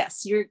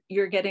 Yes,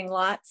 you're getting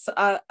lots.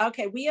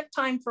 Okay, we have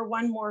time for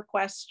one more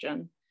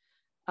question.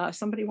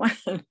 Somebody want?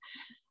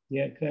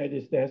 Yeah, can I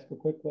just ask a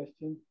quick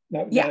question?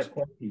 Not a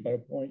question, but a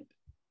point.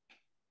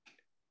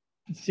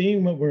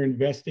 Seeing what we're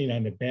investing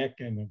on the back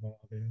end of all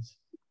this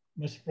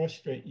must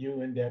frustrate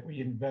you in that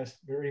we invest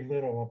very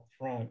little up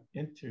front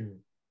into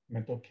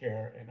mental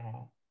care and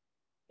all.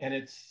 And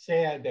it's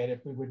sad that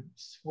if we would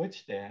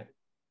switch that,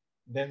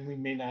 then we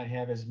may not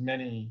have as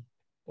many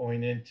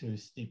going into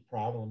steep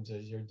problems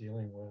as you're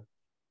dealing with.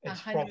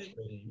 It's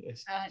frustrating.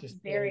 It's just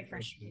very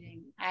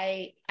frustrating.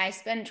 I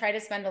try to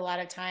spend a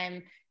lot of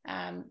time,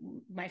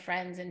 my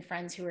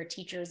friends who are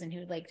teachers and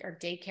who like are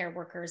daycare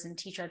workers and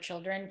teach our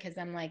children, because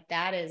I'm like,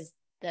 that's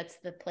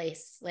the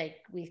place. Like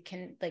we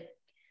can, like,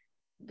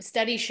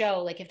 studies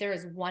show, like if there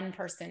is one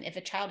person, if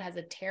a child has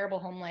a terrible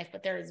home life,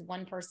 but there is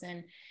one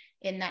person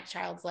in that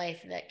child's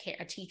life that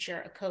a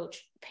teacher, a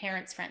coach,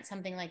 parents, friends,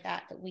 something like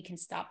that we can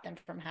stop them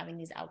from having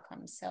these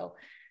outcomes. So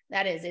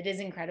it is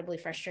incredibly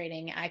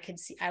frustrating.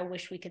 I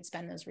wish we could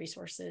spend those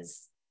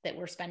resources that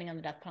we're spending on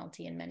the death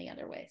penalty in many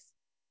other ways.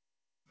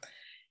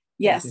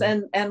 Yes,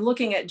 and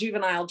looking at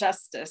juvenile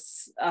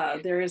justice,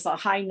 there is a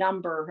high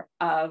number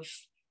of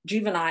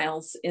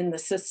juveniles in the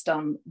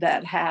system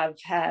that have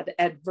had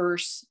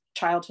adverse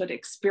childhood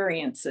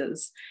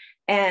experiences.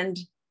 and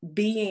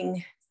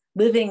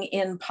living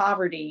in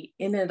poverty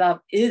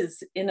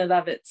is in and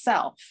of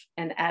itself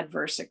an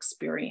adverse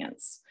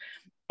experience,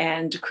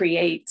 and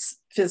creates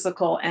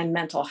physical and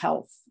mental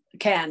health,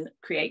 can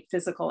create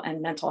physical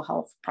and mental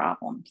health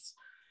problems.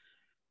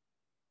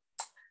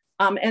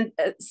 Are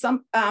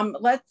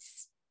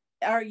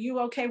you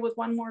okay with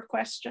one more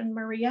question,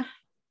 Maria?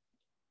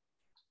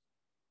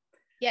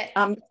 Yeah.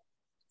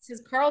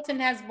 Says Carlton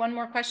has one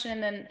more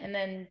question, and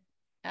then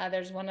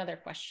there's one other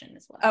question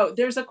as well. Oh,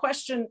 there's a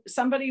question.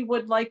 Somebody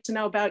would like to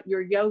know about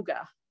your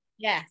yoga.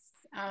 Yes.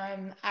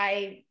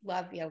 I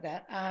love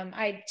yoga.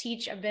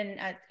 I've been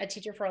a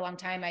teacher for a long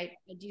time. I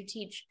do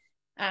teach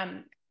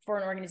for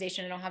an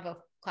organization. I don't have a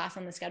class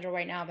on the schedule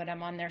right now, but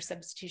I'm on their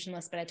substitution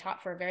list, but I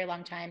taught for a very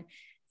long time.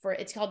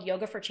 It's called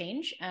Yoga for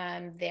Change.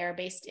 They're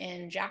based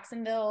in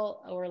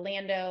Jacksonville,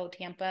 Orlando,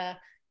 Tampa,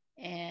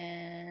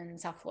 and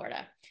South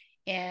Florida.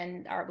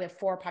 And we have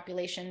 4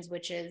 populations,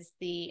 which is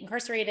the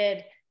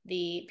incarcerated,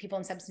 the people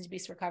in substance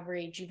abuse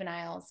recovery,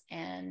 juveniles,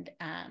 and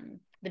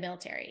the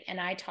military. And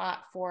I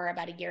taught for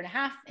about a year and a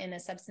half in a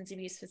substance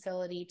abuse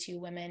facility to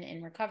women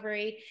in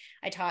recovery.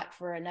 I taught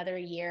for another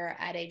year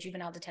at a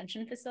juvenile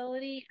detention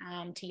facility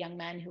to young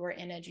men who were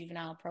in a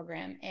juvenile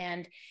program.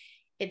 And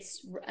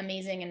it's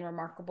amazing and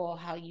remarkable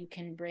how you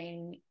can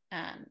bring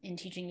in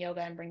teaching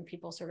yoga and bring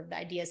people sort of the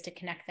ideas to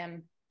connect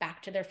them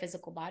back to their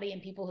physical body.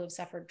 And people who have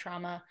suffered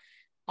trauma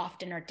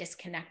often are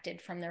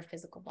disconnected from their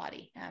physical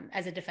body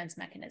as a defense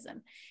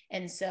mechanism.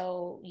 And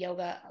so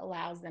yoga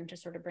allows them to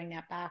sort of bring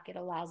that back. It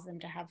allows them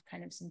to have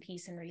kind of some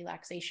peace and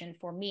relaxation.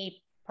 For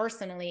me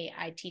personally,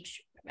 I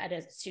teach at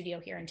a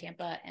studio here in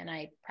Tampa, and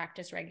I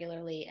practice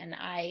regularly. And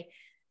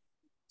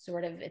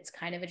it's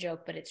kind of a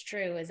joke, but it's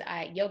true,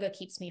 yoga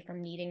keeps me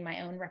from needing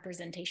my own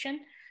representation.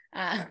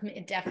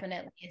 It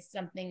definitely is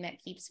something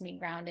that keeps me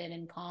grounded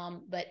and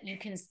calm. But you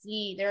can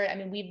see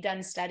we've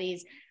done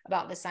studies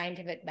about the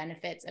scientific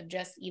benefits of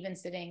just even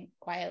sitting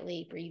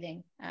quietly,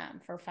 breathing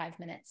for 5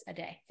 minutes a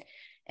day,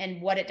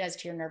 and what it does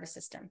to your nervous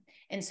system.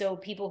 And so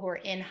people who are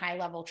in high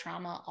level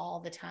trauma all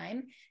the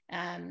time,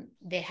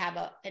 they have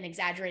an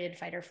exaggerated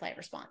fight or flight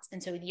response.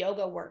 And so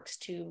yoga works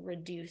to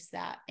reduce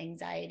that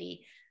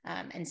anxiety.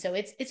 And so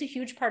it's a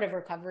huge part of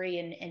recovery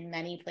in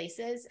many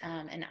places.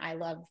 And I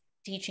love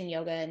teaching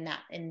yoga,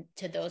 and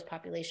to those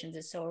populations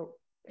is so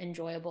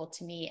enjoyable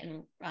to me.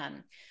 And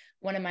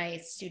one of my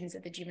students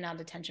at the juvenile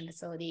detention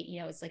facility,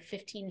 it's like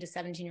 15 to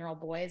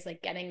 17-year-old boys,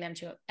 like getting them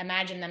to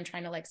imagine them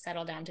trying to like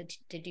settle down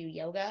to do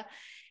yoga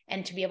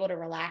and to be able to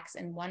relax.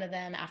 And one of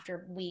them,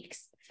 after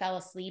weeks, fell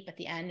asleep at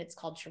the end. It's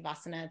called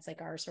Shavasana. It's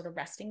like our sort of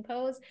resting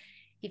pose.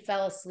 He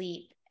fell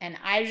asleep, and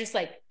I was just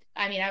like,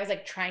 I was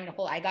like trying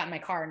to I got in my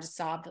car and just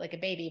sobbed like a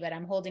baby, but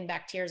I'm holding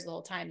back tears the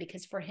whole time,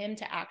 because for him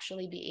to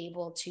actually be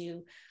able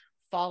to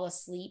fall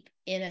asleep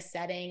in a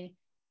setting,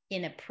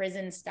 in a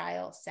prison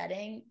style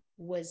setting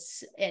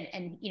was,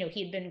 and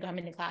he had been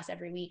coming to class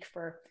every week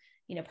for,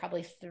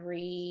 probably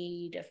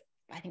 3 to,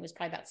 I think it was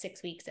probably about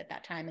 6 weeks at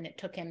that time. And it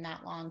took him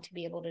that long to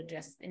be able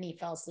to and he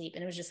fell asleep,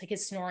 and it was just like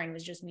his snoring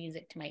was just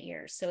music to my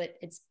ears. So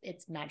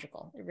it's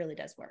magical. It really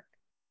does work.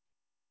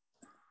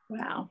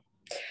 Wow.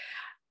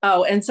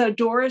 Oh, and so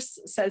Doris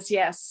says,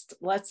 yes,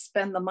 let's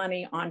spend the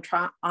money on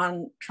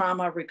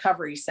trauma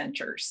recovery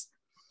centers.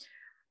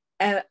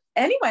 And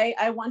anyway,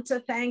 I want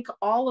to thank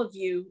all of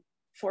you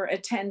for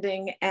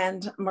attending.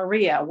 And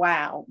Maria,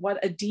 wow,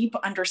 what a deep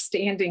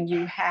understanding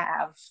you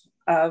have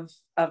of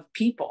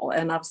people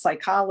and of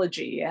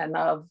psychology and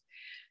of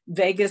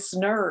vagus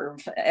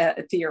nerve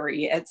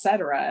theory, et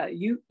cetera.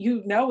 You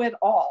know it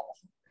all.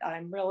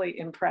 I'm really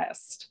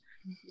impressed.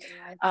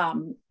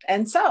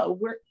 And so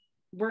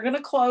we're going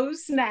to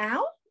close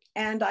now.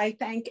 And I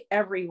thank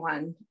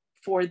everyone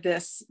for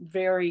this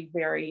very,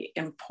 very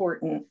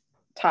important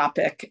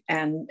topic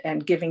and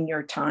giving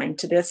your time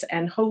to this,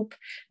 and hope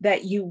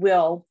that you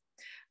will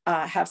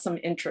have some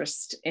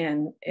interest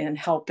in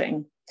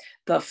helping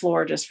the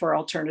Floridas for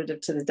Alternative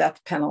to the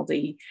Death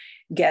Penalty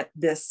get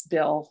this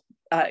bill.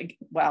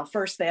 Well,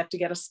 first they have to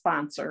get a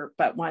sponsor,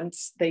 but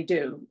once they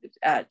do,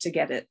 to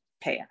get it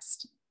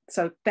passed.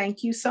 So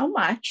thank you so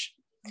much.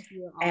 Thank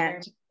you,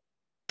 and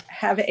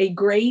have a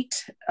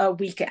great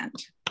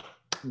weekend.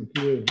 Thank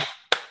you.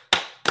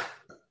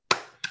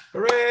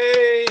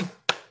 Hooray!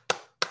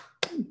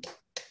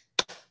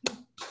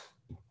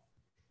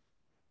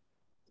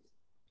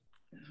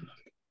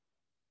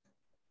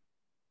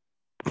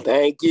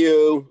 Thank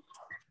you.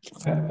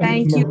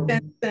 Thank you,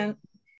 Vincent.